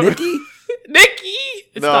 I don't Nikki? Nikki.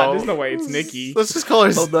 It's No. not. There's no way it's Nikki. Let's just call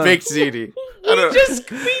her Hold on. Baked Ziti. We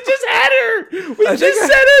just had her. We I just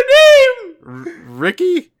think said her name.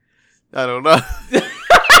 Ricky? I don't know.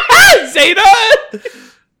 Zeta.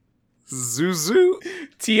 Zuzu?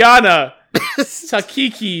 Tiana.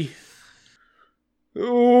 Takiki.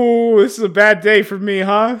 Ooh, this is a bad day for me,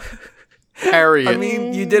 huh? Harriet. I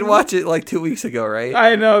mean, you did watch it like 2 weeks ago, right?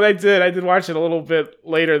 I know, I did watch it a little bit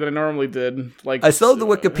later than I normally did. Like, I still have the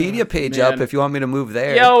Wikipedia page up man. if you want me to move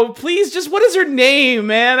there. Yo, please, just what is her name,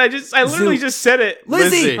 man? I literally Zoo. just said it.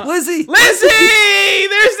 Lizzie! Lizzie. Lizzie!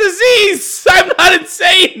 There's disease! I'm not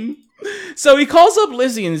insane! So he calls up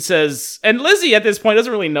Lizzie and says, and Lizzie at this point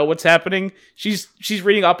doesn't really know what's happening. She's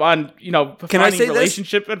reading up on, Can I finding say this?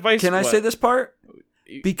 relationship advice. Can I What? say this part?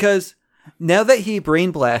 Because now that he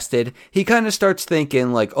brain blasted, he kind of starts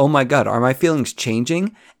thinking like, "Oh my god, are my feelings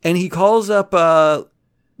changing?" And he calls up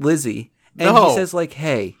Lizzie and No. he says like,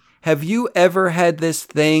 "Hey, have you ever had this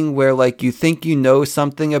thing where like you think you know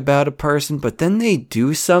something about a person, but then they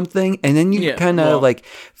do something, and then you Yeah, kind of well- like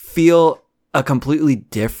feel a completely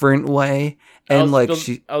different way?" And like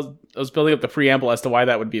I was building up the preamble as to why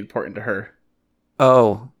that would be important to her.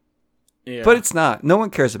 oh, Yeah. but it's not. No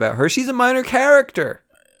one cares about her. She's a minor character.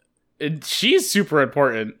 She's super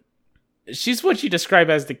important. She's what you describe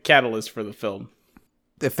as the catalyst for the film.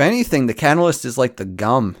 If anything, the catalyst is like the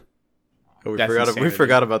gum. Oh, we That's forgot. We insanity.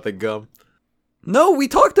 forgot about the gum. No, we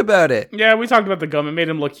talked about it. Yeah, we talked about the gum. It made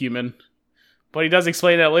him look human. But he does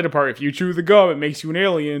explain that later part. If you chew the gum, it makes you an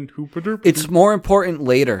alien. It's more important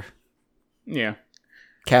later. Yeah.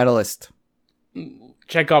 Catalyst.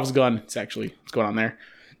 Chekhov's gun. It's actually what's going on there.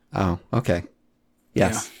 Oh, okay.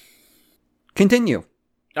 Yes. Continue.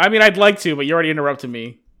 I mean, I'd like to, but you already interrupted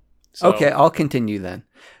me. So. Okay, I'll continue then.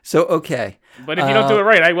 So, okay. But if you don't do it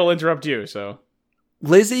right, I will interrupt you. So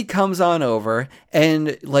Lizzie comes on over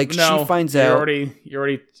and like no, she finds you're out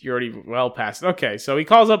already well past. Okay, so he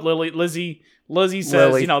calls up Lizzie. Lizzie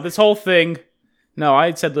says, Lily. this whole thing. No,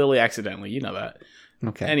 I said Lily accidentally. You know that.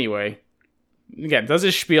 Okay. Anyway, again, does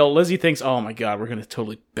his spiel. Lizzie thinks, oh my god, we're going to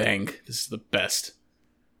totally bang. This is the best.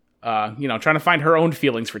 Trying to find her own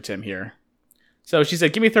feelings for Tim here. So she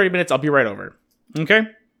said, give me 30 minutes. I'll be right over. Okay.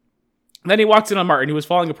 Then he walks in on Martin, who is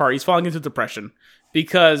falling apart. He's falling into depression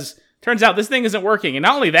because turns out this thing isn't working. And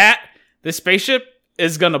not only that, this spaceship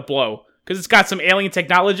is going to blow because it's got some alien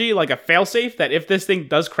technology, like a failsafe, that if this thing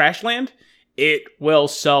does crash land, it will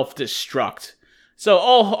self-destruct. So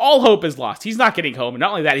all hope is lost. He's not getting home. And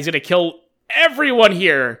not only that, he's going to kill everyone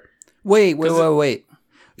here. Wait.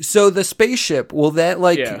 So the spaceship, will that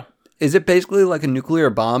like Yeah. is it basically like a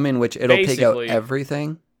nuclear bomb in which it'll take out Basically.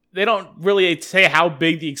 everything? They don't really say how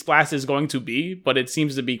big the blast is going to be, but it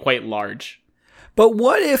seems to be quite large. But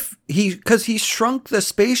what if because he shrunk the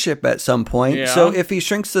spaceship at some point. Yeah. So if he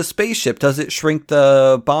shrinks the spaceship, does it shrink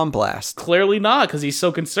the bomb blast? Clearly not, because he's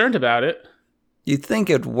so concerned about it. You'd think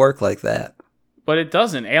it'd work like that. But it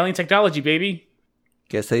doesn't. Alien technology, baby.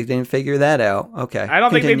 Guess they didn't figure that out. Okay. I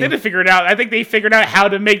don't think they didn't figure it out. I think they figured out how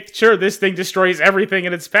to make sure this thing destroys everything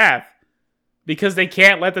in its path. Because they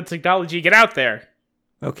can't let the technology get out there.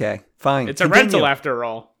 Okay, fine. It's a Continue. rental after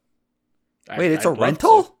all. Wait, it's a I'd love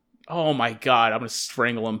rental? to. Oh my god, I'm gonna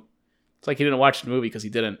strangle him. It's like he didn't watch the movie because he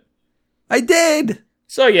didn't. I did.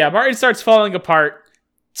 So yeah, Martin starts falling apart.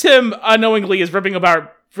 Tim unknowingly is ripping him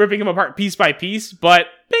apart piece by piece, but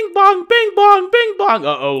bing bong, bing bong, bing bong.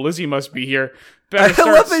 Uh-oh, Lizzie must be here. I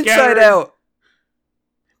love Inside Out.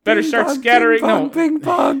 Better Bing start bong, scattering. Bing bong, No. bing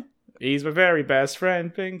bong. He's my very best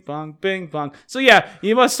friend. Bing bong, bing bong. So yeah,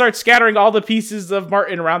 you must start scattering all the pieces of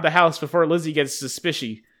Martin around the house before Lizzie gets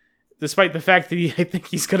suspicious. Despite the fact that I think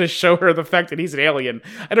he's going to show her the fact that he's an alien.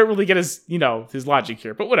 I don't really get his logic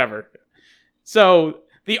here, but whatever. So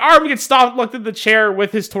the arm gets locked in the chair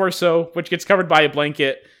with his torso, which gets covered by a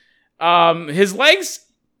blanket. His legs,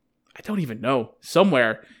 I don't even know,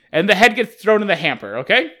 somewhere. And the head gets thrown in the hamper,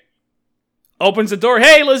 okay? Opens the door.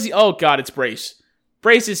 Hey, Lizzie. Oh, God, it's Brace.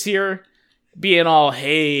 Brace is here, being all,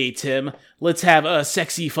 hey, Tim, let's have a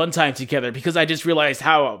sexy fun time together because I just realized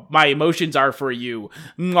how my emotions are for you.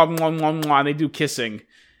 Mwah, mwah, mwah, mwah. And they do kissing.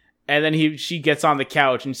 And then she gets on the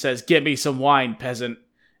couch and says, get me some wine, peasant.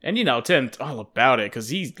 And, Tim's all about it because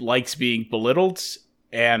he likes being belittled.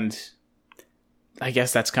 And I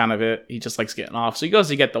guess that's kind of it. He just likes getting off. So he goes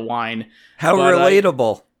to get the wine. How But,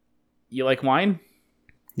 relatable. You like wine?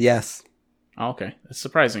 Yes. Oh, okay. That's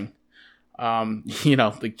surprising.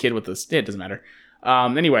 The kid with the... It doesn't matter.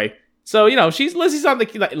 Anyway, so, Lizzie's on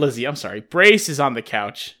the... Brace is on the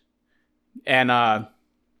couch. And,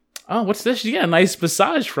 what's this? She got a nice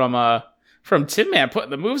massage from Tin Man putting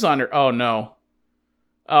the moves on her. Oh, no.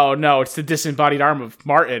 Oh, no, it's the disembodied arm of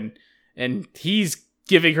Martin. and he's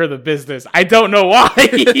giving her the business. I don't know why.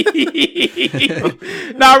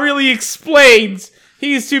 Not really explained.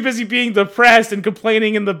 He's too busy being depressed and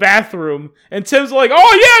complaining in the bathroom. And Tim's like, oh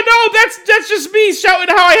yeah, no, that's just me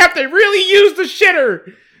shouting how I have to really use the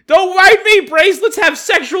shitter. Don't mind me, Brace. Let's have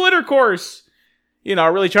sexual intercourse.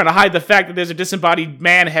 Really trying to hide the fact that there's a disembodied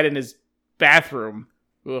man head in his bathroom.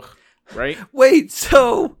 Ugh, right? Wait,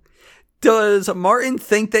 so does Martin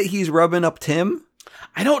think that he's rubbing up Tim?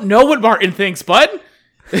 I don't know what Martin thinks, bud.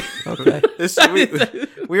 Okay.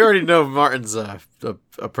 We already know Martin's a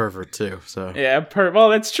pervert too. So Yeah, well,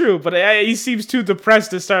 that's true, but he seems too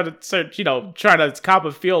depressed to start trying to cop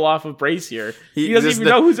a feel off of Brace here. He doesn't even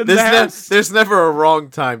know who's in the house. There's never a wrong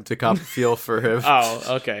time to cop a feel for him.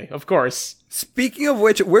 Oh, okay, of course. Speaking of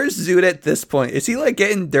which, where's Zoot at this point? Is he like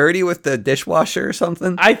getting dirty with the dishwasher or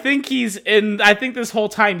something? I think this whole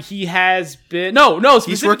time he has been no.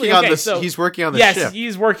 He's working on this. He's working on the ship. Yes,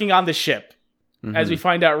 he's working on the ship, as we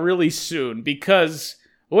find out really soon. Because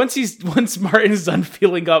once Martin is done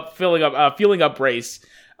feeling up Brace,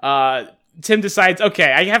 Tim decides,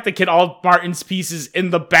 okay, I have to get all Martin's pieces in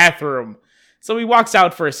the bathroom. So he walks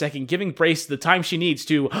out for a second, giving Brace the time she needs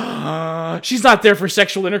to... she's not there for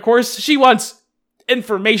sexual intercourse. She wants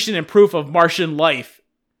information and proof of Martian life.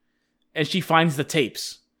 And she finds the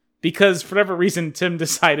tapes. Because for whatever reason, Tim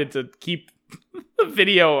decided to keep the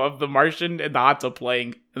video of the Martian and the hot tub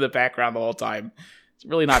playing in the background the whole time. It's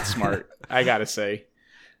really not smart, I gotta say.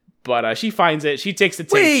 But she finds it. She takes the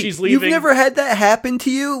tape. Wait, she's leaving. You've never had that happen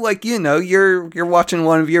to you? Like, you're watching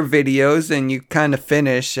one of your videos and you kind of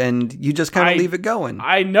finish and you just kind of leave it going.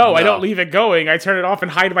 I know. No. I don't leave it going. I turn it off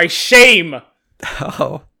and hide my shame.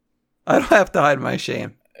 Oh, I don't have to hide my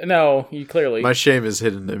shame. No, you clearly. My shame is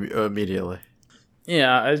hidden immediately.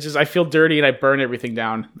 Yeah, I feel dirty and I burn everything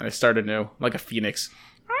down. And I start anew, like a phoenix.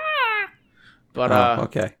 But,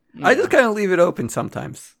 okay. Yeah. I just kind of leave it open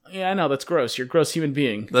sometimes. Yeah, I know, that's gross. You're a gross human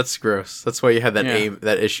being. That's gross. That's why you had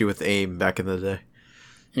that issue with AIM back in the day.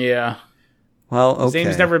 Yeah. Well, okay. His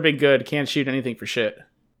aim's never been good. Can't shoot anything for shit.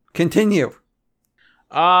 Continue.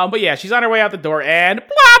 But yeah, she's on her way out the door and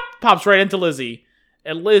plop, pops right into Lizzie.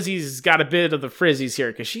 And Lizzie's got a bit of the frizzies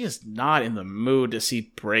here because she is not in the mood to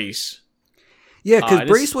see Brace. Yeah, because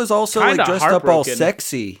Brace was also like dressed up all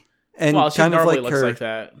sexy and well, she kind of like looks her. Like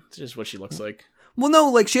that. It's just what she looks like. Well, no,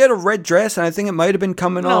 like she had a red dress, and I think it might have been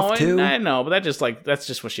coming off too. I know, but that's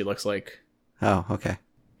just what she looks like. Oh, okay.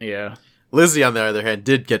 Yeah. Lizzie, on the other hand,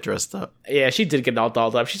 did get dressed up. Yeah, she did get all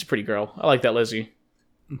dolled up. She's a pretty girl. I like that Lizzie.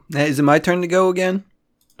 Is it my turn to go again?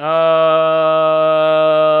 Where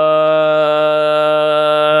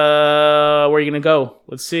are you gonna go?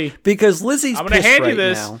 Let's see. Because Lizzie's I'm gonna hand you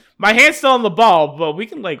this. Now. My hand's still on the ball, but we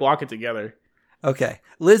can walk it together. Okay.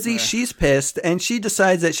 Lizzie, she's pissed, and she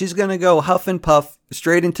decides that she's going to go huff and puff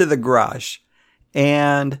straight into the garage.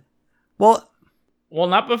 And, well,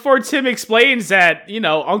 not before Tim explains that,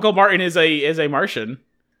 Uncle Martin is a Martian.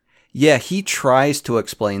 Yeah, he tries to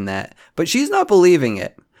explain that, but she's not believing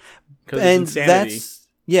it. And that's,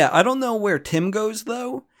 I don't know where Tim goes,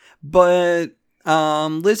 though, but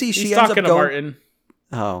Lizzie, she ends up going... to Martin.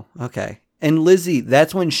 Oh, okay. And Lizzie,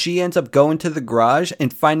 that's when she ends up going to the garage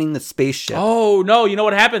and finding the spaceship. Oh, no. You know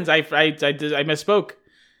what happens? I misspoke.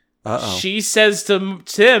 Uh-oh. She says to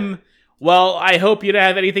Tim, well, I hope you don't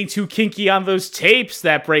have anything too kinky on those tapes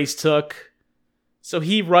that Brace took. So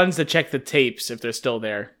he runs to check the tapes if they're still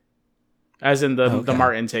there. As in the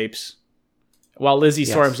Martin tapes. While Lizzie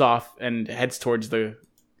storms off and heads towards the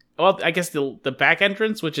back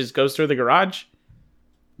entrance, which goes through the garage.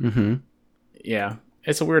 Mm-hmm. Yeah.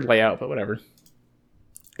 It's a weird layout, but whatever.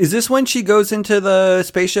 Is this when she goes into the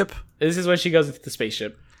spaceship? This is when she goes into the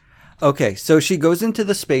spaceship. Okay, so she goes into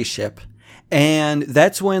the spaceship, and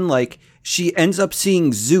that's when, she ends up seeing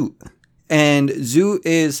Zoot. And Zoot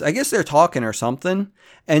is, I guess they're talking or something,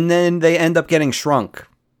 and then they end up getting shrunk.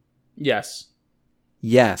 Yes.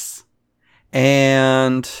 Yes.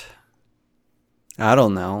 And... I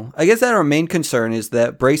don't know. I guess that our main concern is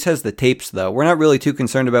that Brace has the tapes, though. We're not really too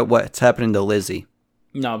concerned about what's happening to Lizzie.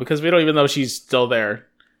 No, because we don't even know she's still there.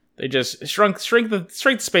 They just shrunk the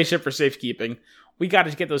spaceship for safekeeping. We got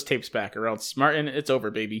to get those tapes back, or else Martin, it's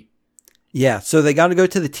over, baby. Yeah, so they got to go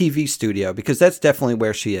to the TV studio because that's definitely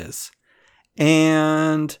where she is,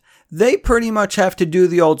 and they pretty much have to do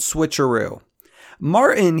the old switcheroo.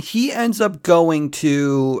 Martin, he ends up going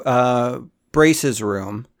to Brace's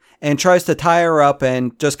room and tries to tie her up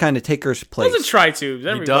and just kind of take her place. Doesn't try to.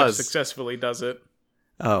 He does. Successfully does it.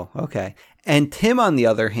 Oh, okay. And Tim, on the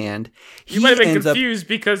other hand, you might have been confused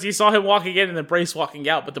because you saw him walking in and the Brace walking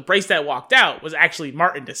out, but the Brace that walked out was actually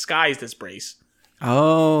Martin disguised as Brace.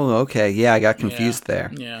 Oh, okay. Yeah, I got confused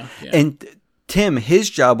there. Yeah. And Tim, his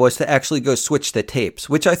job was to actually go switch the tapes,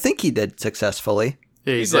 which I think he did successfully.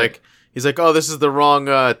 Yeah, he's like, oh, this is the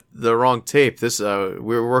wrong tape. This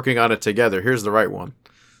we're working on it together. Here's the right one.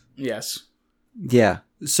 Yes. Yeah.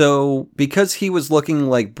 So because he was looking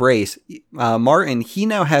like Brace, Martin, he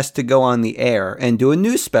now has to go on the air and do a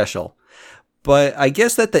news special. But I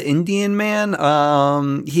guess that the Indian man,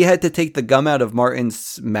 he had to take the gum out of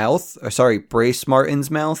Martin's mouth, Brace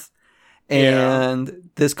Martin's mouth. And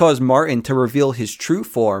this caused Martin to reveal his true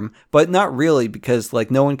form, but not really because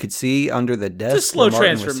like no one could see under the desk. Just slow where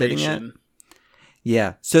Martin was sitting at. transformation.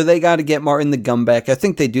 Yeah. So they got to get Martin the gum back. I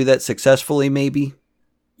think they do that successfully, maybe.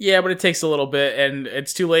 Yeah, but it takes a little bit, and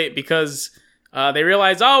it's too late because they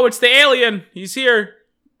realize, oh, it's the alien. He's here,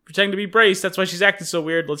 pretending to be Brace. That's why she's acting so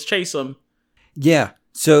weird. Let's chase him. Yeah.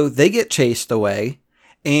 So they get chased away.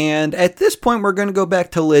 And at this point, we're going to go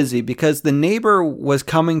back to Lizzie because the neighbor was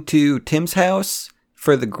coming to Tim's house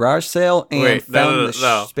for the garage sale and found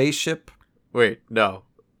the spaceship. Wait, no.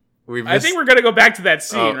 I think we're going to go back to that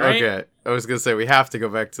scene, right? Okay. I was going to say, we have to go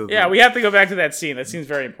back to Yeah, we have to go back to that scene. That seems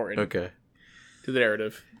very important. Okay. To the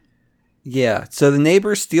narrative. Yeah, so the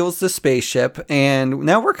neighbor steals the spaceship, and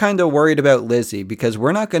now we're kind of worried about Lizzie because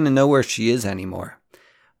we're not going to know where she is anymore.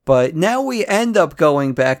 But now we end up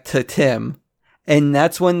going back to Tim, and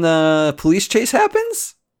that's when the police chase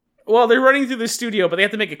happens? Well, they're running through the studio, but they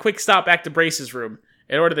have to make a quick stop back to Brace's room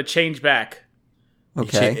in order to change back.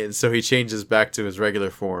 Okay. So he changes back to his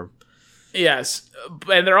regular form. Yes,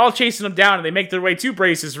 and they're all chasing him down, and they make their way to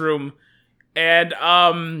Brace's room, and,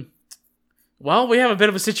 well, we have a bit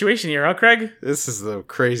of a situation here, huh, Craig? This is the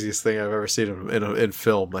craziest thing I've ever seen in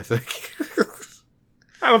film, I think.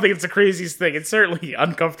 I don't think it's the craziest thing. It's certainly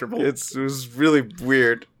uncomfortable. It was really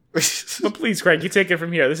weird. But please, Craig, you take it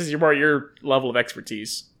from here. This is your level of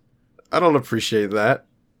expertise. I don't appreciate that.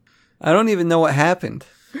 I don't even know what happened.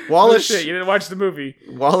 Wallace, shit, you didn't watch the movie.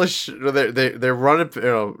 Wallace, they're running.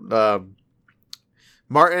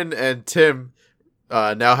 Martin and Tim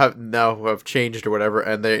now have changed or whatever,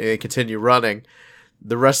 and they continue running.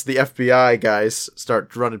 The rest of the FBI guys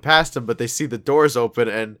start running past them, but they see the doors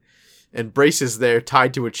open and Brace is there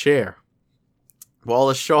tied to a chair.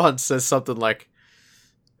 Wallace Shawn says something like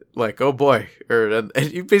oh boy, and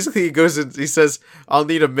he basically goes in. He says, "I'll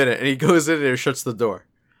need a minute," and he goes in and shuts the door.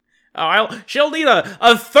 Oh, she'll need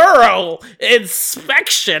a thorough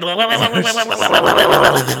inspection. And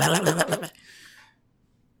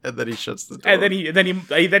then he shuts the door. And then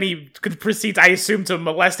he proceeds, I assume, to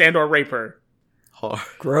molest and or rape her.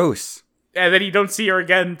 Gross. And then you don't see her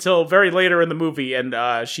again until very later in the movie, and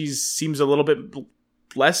she seems a little bit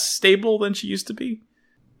less stable than she used to be.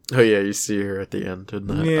 Oh yeah, you see her at the end on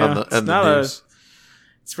the news.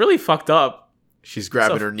 It's really fucked up. She's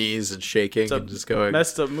grabbing her knees and shaking and just going.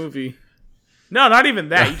 Messed up movie. No, not even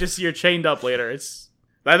that. You just see her chained up later.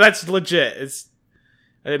 That's legit.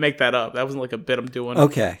 I didn't make that up. That wasn't like a bit I'm doing.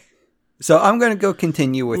 Okay. So I'm going to go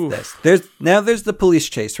continue with this. There's the police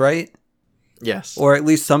chase, right? Yes. Or at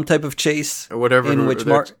least some type of chase. Or whatever. In which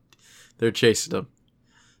they're chasing them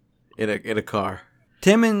in a car.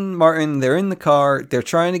 Tim and Martin, they're in the car. They're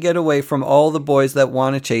trying to get away from all the boys that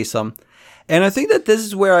want to chase them. And I think that this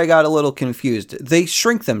is where I got a little confused. They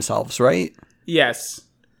shrink themselves, right? Yes.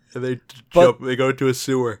 And they go into a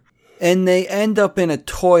sewer. And they end up in a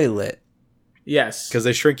toilet. Yes. Because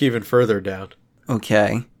they shrink even further down.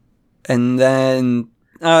 Okay. And then,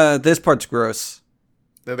 this part's gross.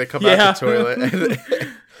 Then they come out the toilet,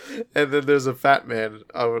 and then there's a fat man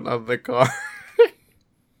on the car.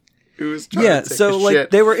 Who was trying to take a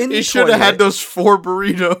shit. They were in the toilet. He should have had those 4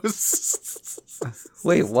 burritos.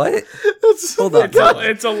 Wait, what? Hold on.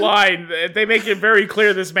 It's a line. They make it very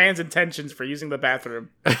clear this man's intentions for using the bathroom.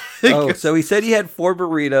 Oh, so he said he had 4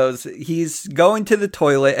 burritos. He's going to the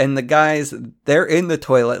toilet, and the guys, they're in the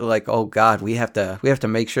toilet like, oh God, we have to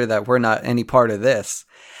make sure that we're not any part of this.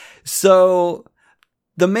 So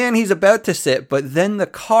the man, he's about to sit, but then the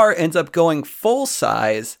car ends up going full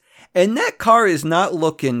size. And that car is not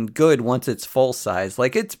looking good once it's full size.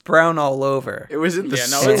 Like, it's brown all over. It was in the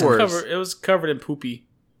sewers. It was covered in poopy.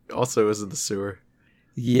 Also, it was in the sewer.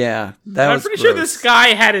 Yeah, I'm pretty sure this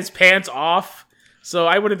guy had his pants off, so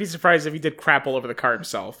I wouldn't be surprised if he did crap all over the car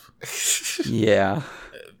himself. Yeah.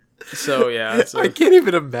 So, yeah. I can't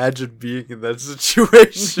even imagine being in that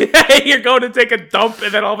situation. You're going to take a dump,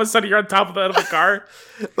 and then all of a sudden you're on top of the car.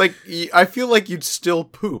 Like, I feel like you'd still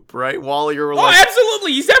poop, right? While you're like... Oh,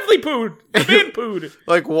 absolutely! He's definitely pooed! The man pooed!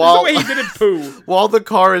 Like, while... There's no way he didn't poo. While the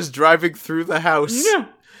car is driving through the house, yeah.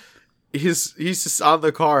 he's just on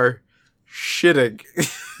the car, shitting.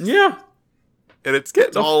 Yeah. and it's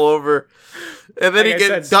getting all over. And then Like he I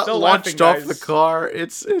gets said, got still launched laughing, off the guys. car.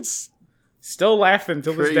 It's Still laughing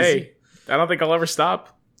till this Crazy. day. I don't think I'll ever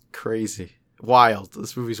stop. crazy, wild.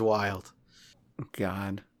 This movie's wild.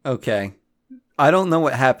 God. Okay. I don't know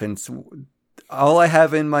what happens. All I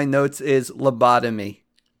have in my notes is lobotomy.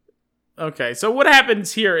 Okay, so what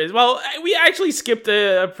happens here is, well, we actually skipped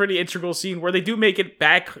a pretty integral scene where they do make it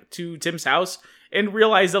back to Tim's house and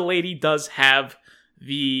realize the lady does have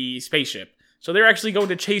the spaceship. So they're actually going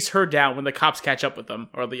to chase her down when the cops catch up with them,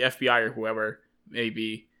 or the FBI or whoever may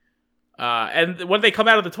be. And when they come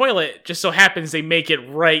out of the toilet, just so happens they make it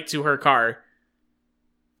right to her car.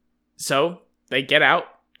 So they get out,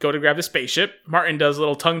 go to grab the spaceship. Martin does a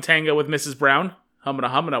little tongue tango with Mrs. Brown. Humana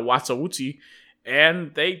watsa wootsy.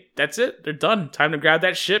 And that's it. They're done. Time to grab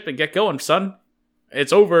that ship and get going, son.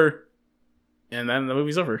 It's over. And then the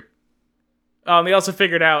movie's over. Oh, and they also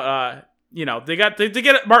figured out, to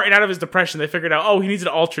get Martin out of his depression, they figured out, he needs an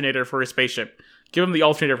alternator for his spaceship. Give him the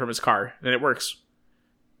alternator from his car, and it works.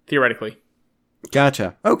 Theoretically.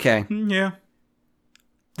 Gotcha. Okay. Yeah.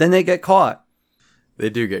 Then they get caught. They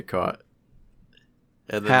do get caught.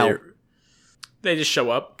 And then How? They just show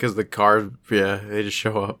up. because the car, they just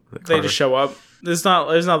show up. They just show up. There's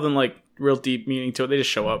nothing like real deep meaning to it. They just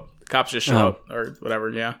show up. The cops just show Oh. up or whatever.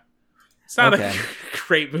 Yeah. It's not Okay. a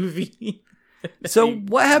great movie. So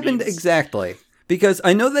what happened means- exactly? Because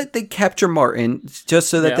I know that they capture Martin just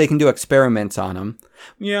so that Yeah. they can do experiments on him.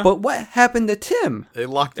 Yeah. But what happened to Tim? They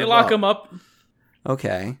locked They him lock up. him up.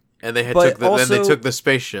 Okay. And they But then they also- took the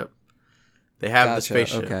spaceship. They have the Gotcha.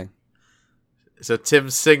 spaceship. Okay. So Tim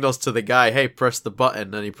signals to the guy, "Hey, press the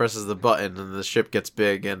button," and he presses the button, and the ship gets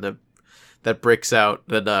big, and that breaks out.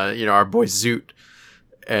 Then our boy Zoot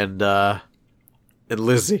and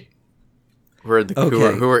Lizzie, who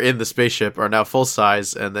are in the spaceship, are now full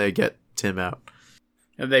size, and they get Tim out.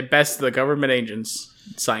 And they best the government agents,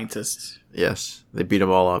 scientists. Yes, they beat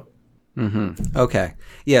them all up. Mm-hmm. Okay.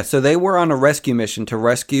 Yeah, so they were on a rescue mission to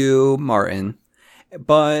rescue Martin,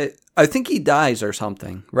 but I think he dies or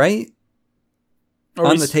something, right?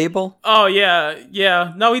 On the table? Oh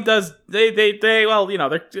yeah. No, he does. They they're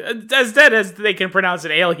as dead as they can pronounce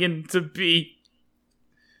an alien to be.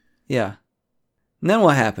 Yeah. And then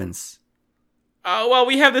what happens? Well,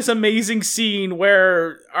 we have this amazing scene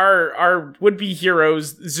where our would-be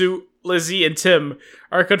heroes, Zoot, Lizzie, and Tim,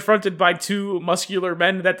 are confronted by two muscular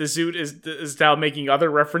men that the Zoot is now making other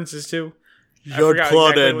references to.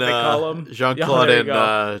 Jean-Claude exactly what they call 'em. There you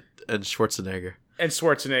go. and Schwarzenegger. And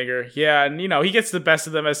Schwarzenegger, yeah, and he gets the best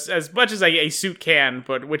of them as much as a suit can,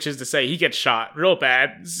 but which is to say, he gets shot real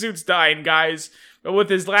bad. Suit's dying, guys. But with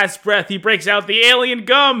his last breath, he breaks out the alien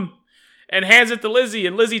gum and hands it to Lizzie,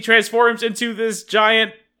 and Lizzie transforms into this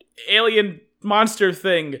giant alien monster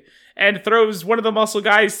thing and throws one of the muscle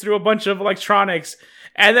guys through a bunch of electronics,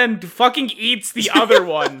 and then fucking eats the other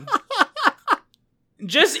one.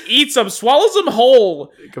 Just eats him, swallows him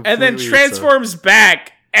whole, and then Completely transforms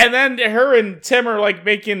back. And then her and Tim are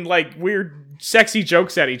making weird, sexy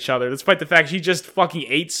jokes at each other, despite the fact she just fucking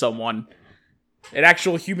ate someone, an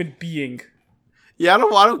actual human being. Yeah, I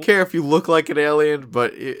don't care if you look like an alien,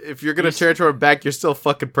 but if you're gonna transform back, you're still a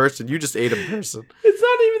fucking person. You just ate a person. It's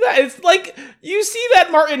not even that. It's like, you see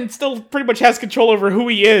that Martin still pretty much has control over who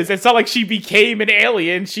he is. It's not like she became an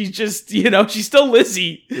alien. She's just, she's still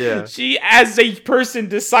Lizzie. Yeah. She, as a person,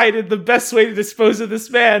 decided the best way to dispose of this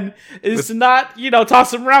man is to not,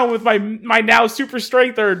 toss him around with my now super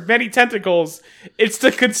strength or many tentacles. It's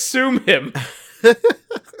to consume him.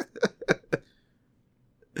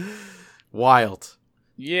 Wild.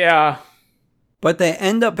 Yeah. But they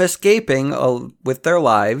end up escaping with their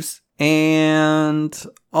lives, and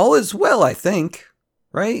all is well, I think.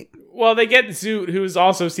 Right? Well, they get Zoot, who's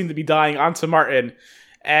also seemed to be dying, onto Martin.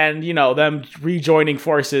 And, them rejoining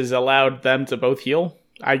forces allowed them to both heal,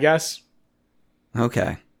 I guess.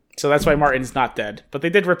 Okay. So that's why Martin's not dead. But they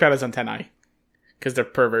did rip out his antennae. Because they're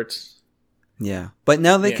perverts. Yeah. But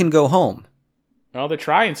now they can go home. Well, they're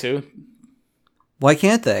trying to. Why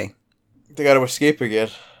can't they? They got to escape again.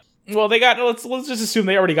 Well, they got. Let's just assume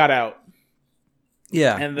they already got out,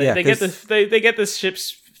 Yeah. and yeah, they get 'cause- they get this ship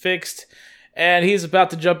fixed, and he's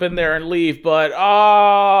about to jump in there and leave. But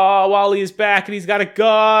Wally's back, and he's got a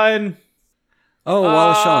gun. Oh,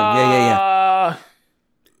 Wallace Shawn. Yeah.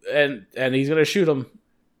 And he's gonna shoot him.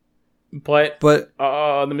 But But,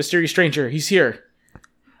 the mysterious stranger, he's here,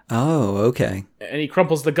 oh, okay. and he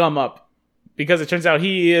crumples the gum up because it turns out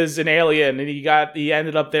he is an alien, and he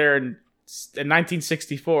ended up there in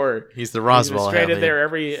 1964. He's the He's been Roswell. stranded alien.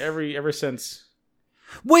 there ever since.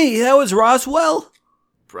 Wait, that was Roswell?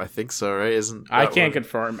 I think so, right? Isn't I that can't one?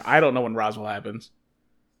 confirm. I don't know when Roswell happens.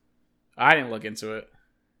 I didn't look into it.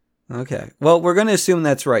 Okay. Well, we're going to assume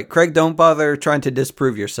that's right. Craig, don't bother trying to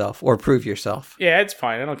disprove yourself or prove yourself. Yeah, it's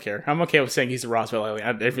fine. I don't care. I'm okay with saying he's a Roswell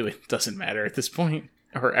alien. It really doesn't matter at this point.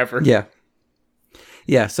 Or ever. Yeah.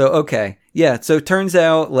 Yeah, so, okay. Yeah, so it turns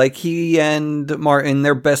out, like, he and Martin,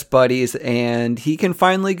 they're best buddies, and he can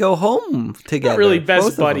finally go home together. Not really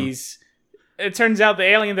best buddies. It turns out the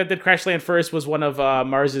alien that did crash land first was one of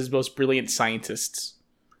Mars's most brilliant scientists.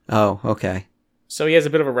 Oh, okay. So he has a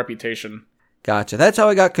bit of a reputation. Gotcha. That's how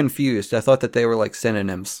I got confused. I thought that they were, like,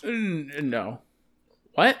 synonyms. No.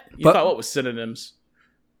 What? You But- thought what was synonyms?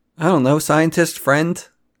 I don't know, scientist, friend?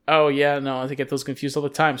 Oh, yeah, no, I get those confused all the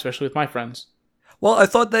time, especially with my friends. Well, I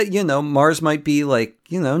thought that, Mars might be, like,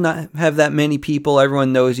 not have that many people.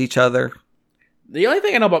 Everyone knows each other. The only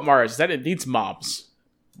thing I know about Mars is that it needs moms.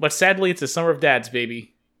 But sadly, it's a summer of dads,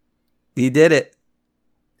 baby. He did it.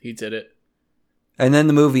 He did it. And then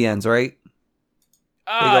the movie ends, right?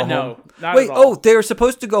 go No. home? Not Wait, at all. they're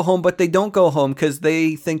supposed to go home, but they don't go home because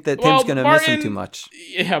they think that Tim's going to miss him too much.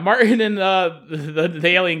 Yeah, Martin and the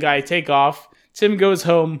alien guy take off. Tim goes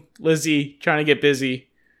home. Lizzie trying to get busy.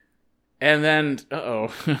 And then,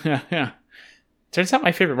 yeah. Turns out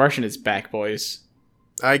my favorite Martian is back, boys.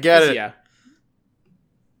 I get it. Yeah.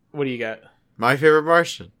 What do you got? My favorite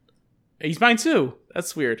Martian. He's mine too.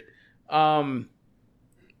 That's weird. But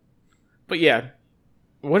yeah.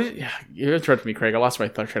 You interrupted me, Craig. I lost my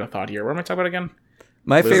train of thought here. What am I talking about again?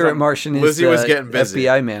 My favorite Martian is Lizzie was getting busy.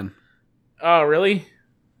 FBI man. Oh, really?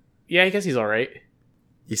 Yeah, I guess he's all right.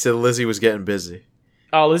 He said Lizzie was getting busy.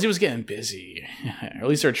 Oh, Lizzie was getting busy. At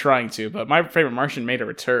least they're trying to. But my favorite Martian made a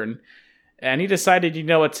return. And he decided, you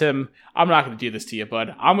know what, Tim? I'm not going to do this to you,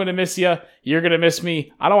 bud. I'm going to miss you. You're going to miss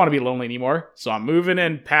me. I don't want to be lonely anymore. So I'm moving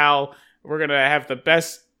in, pal. We're going to have the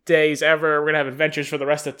best days ever. We're going to have adventures for the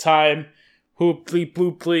rest of time. Hooply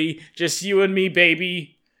blooply. Just you and me,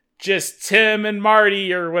 baby. Just Tim and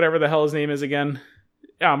Marty, or whatever the hell his name is again.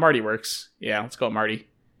 Yeah, Marty works. Yeah, let's go with Marty.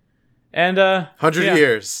 And, 100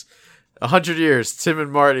 years. 100 years. Tim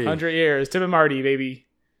and Marty. 100 years. Tim and Marty, baby.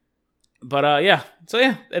 But, yeah. So,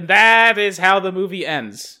 yeah. And that is how the movie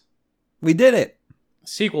ends. We did it.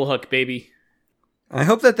 Sequel hook, baby. I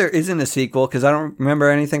hope that there isn't a sequel because I don't remember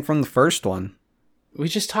anything from the first one. We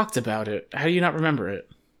just talked about it. How do you not remember it?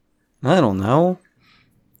 I don't know.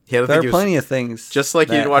 Yeah, There are plenty of things. Just like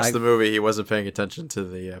he that didn't watch the movie, he wasn't paying attention to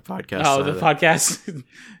the podcast. Oh, the podcast.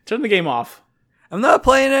 Turn the game off. I'm not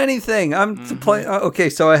playing anything. I'm playing. Okay,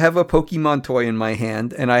 so I have a Pokemon toy in my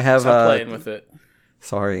hand, and I have Stop playing with it.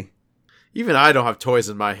 Sorry. Even I don't have toys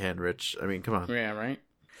in my hand, Rich. I mean, come on. Yeah, right?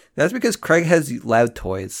 That's because Craig has loud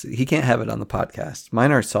toys. He can't have it on the podcast.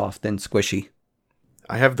 Mine are soft and squishy.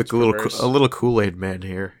 I have the Squirters. a little Kool-Aid man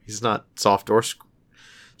here. He's not soft or squishy.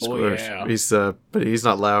 yeah. But he's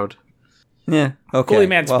not loud. Yeah, okay. Kool-Aid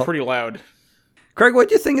Man's well, pretty loud. Craig, what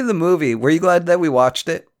do you think of the movie? Were you glad that we watched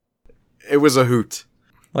it? It was a hoot.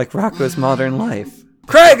 Like Rocco's Modern Life.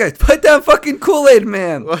 Craig, put down fucking Kool-Aid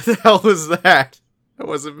Man! What the hell was that? That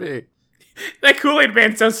wasn't me. That Kool-Aid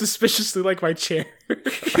Man sounds suspiciously like my chair.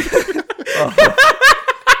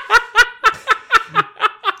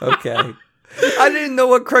 Okay. I didn't know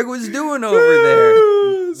what Craig was doing over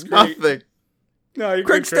there. Nothing. No, you're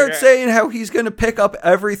Craig good, starts saying how he's going to pick up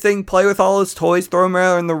everything, play with all his toys, throw them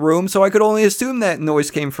around in the room, so I could only assume that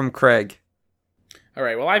noise came from Craig. All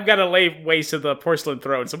right, well, I've got to lay waste to the porcelain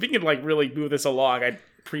throne, so if we can, really move this along, I'd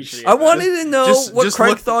appreciate it. I wanted to know what just Craig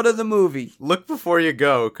look- thought of the movie. Look before you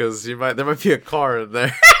go, because there might be a car in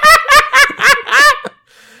there.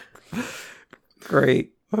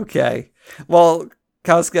 Great. Okay. Well,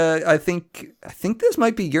 Kauska, I think this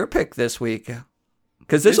might be your pick this week.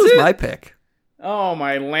 Because this was my pick. Oh,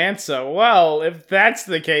 my Lanza. Well, if that's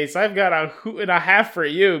the case, I've got a hoot and a half for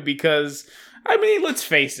you, because, let's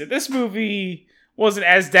face it, this movie wasn't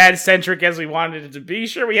as dad-centric as we wanted it to be.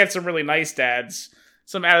 Sure, we had some really nice dads.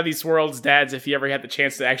 Some out-of-these-worlds dads, if you ever had the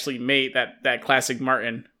chance to actually mate that classic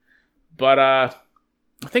Martin. But, I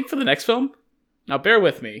think for the next film, now bear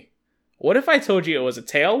with me, what if I told you it was a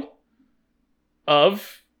tale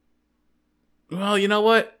of... Well, you know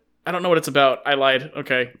what? I don't know what it's about. I lied.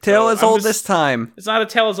 Okay. Tale So as old as time. It's not a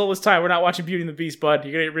tale as old as time. We're not watching Beauty and the Beast, bud.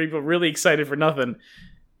 You're going to be really excited for nothing.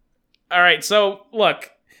 All right, so,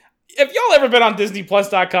 look. If y'all ever been on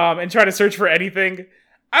DisneyPlus.com and tried to search for anything,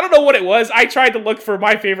 I don't know what it was. I tried to look for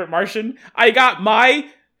my favorite Martian. I got my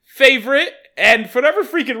favorite, and for whatever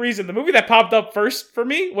freaking reason, the movie that popped up first for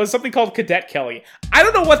me was something called Cadet Kelly. I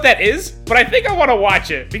don't know what that is, but I think I want to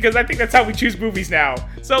watch it, because I think that's how we choose movies now.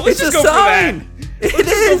 So let's It's just a go sign. for that. Let's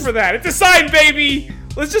just go for that. It's a sign, baby.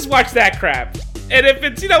 Let's just watch that crap. And if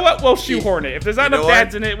it's, you know what, we'll shoehorn it. If there's not You enough know what?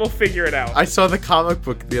 dads in it, we'll figure it out. I saw the comic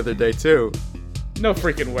book the other day too. No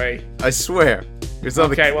freaking way. I swear. It's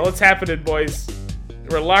on Okay, well, it's happening, boys.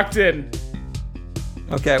 We're locked in.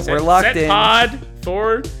 Okay, we're locked Set in. pod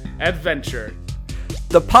for adventure.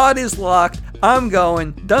 The pod is locked. I'm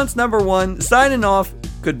going. Dunce number 1, signing off.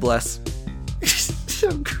 Good bless.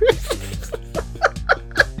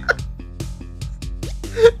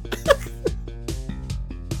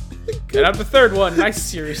 And I'm the third one. I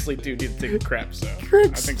seriously do need to take a crap, so I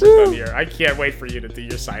think we're done here. I can't wait for you to do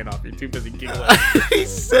your sign off. You're too busy giggling. He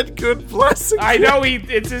said good bless. I know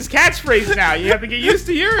it's his catchphrase now. You have to get used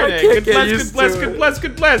to hearing it. Good bless, good bless, good bless,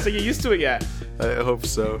 good bless. Are you used to it yet? I hope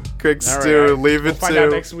so. Quick All Stu, right. leave We'll it find out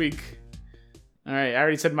to. next week. All right, I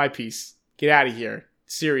already said my piece. Get out of here.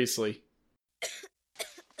 Seriously.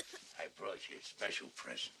 I brought you a special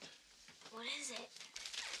present. What is it?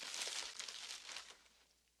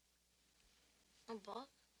 A book?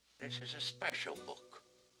 This is a special book.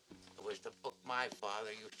 It was the book my father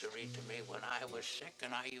used to read to me when I was sick,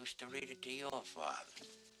 and I used to read it to your father.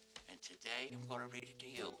 And today, I'm going to read it to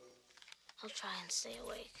you. I'll try and stay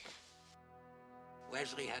awake.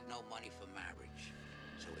 Wesley had no money for marriage,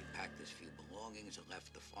 so he packed his few belongings and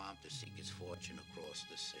left the farm to seek his fortune across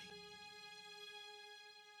the sea.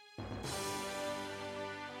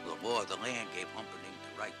 The law of the land gave Humperdinck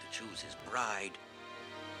the right to choose his bride.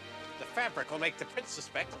 The fabric will make the prince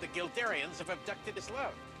suspect the Gildarians have abducted his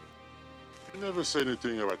love. You never say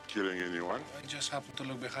anything about killing anyone. I just happened to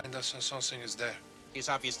look behind us and something is there. He's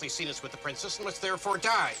obviously seen us with the princess and must therefore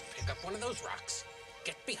die. Pick up one of those rocks,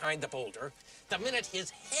 get behind the boulder. The minute his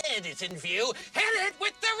head is in view, hit it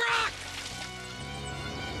with the rock!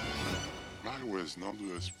 I was not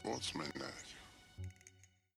a sportsman.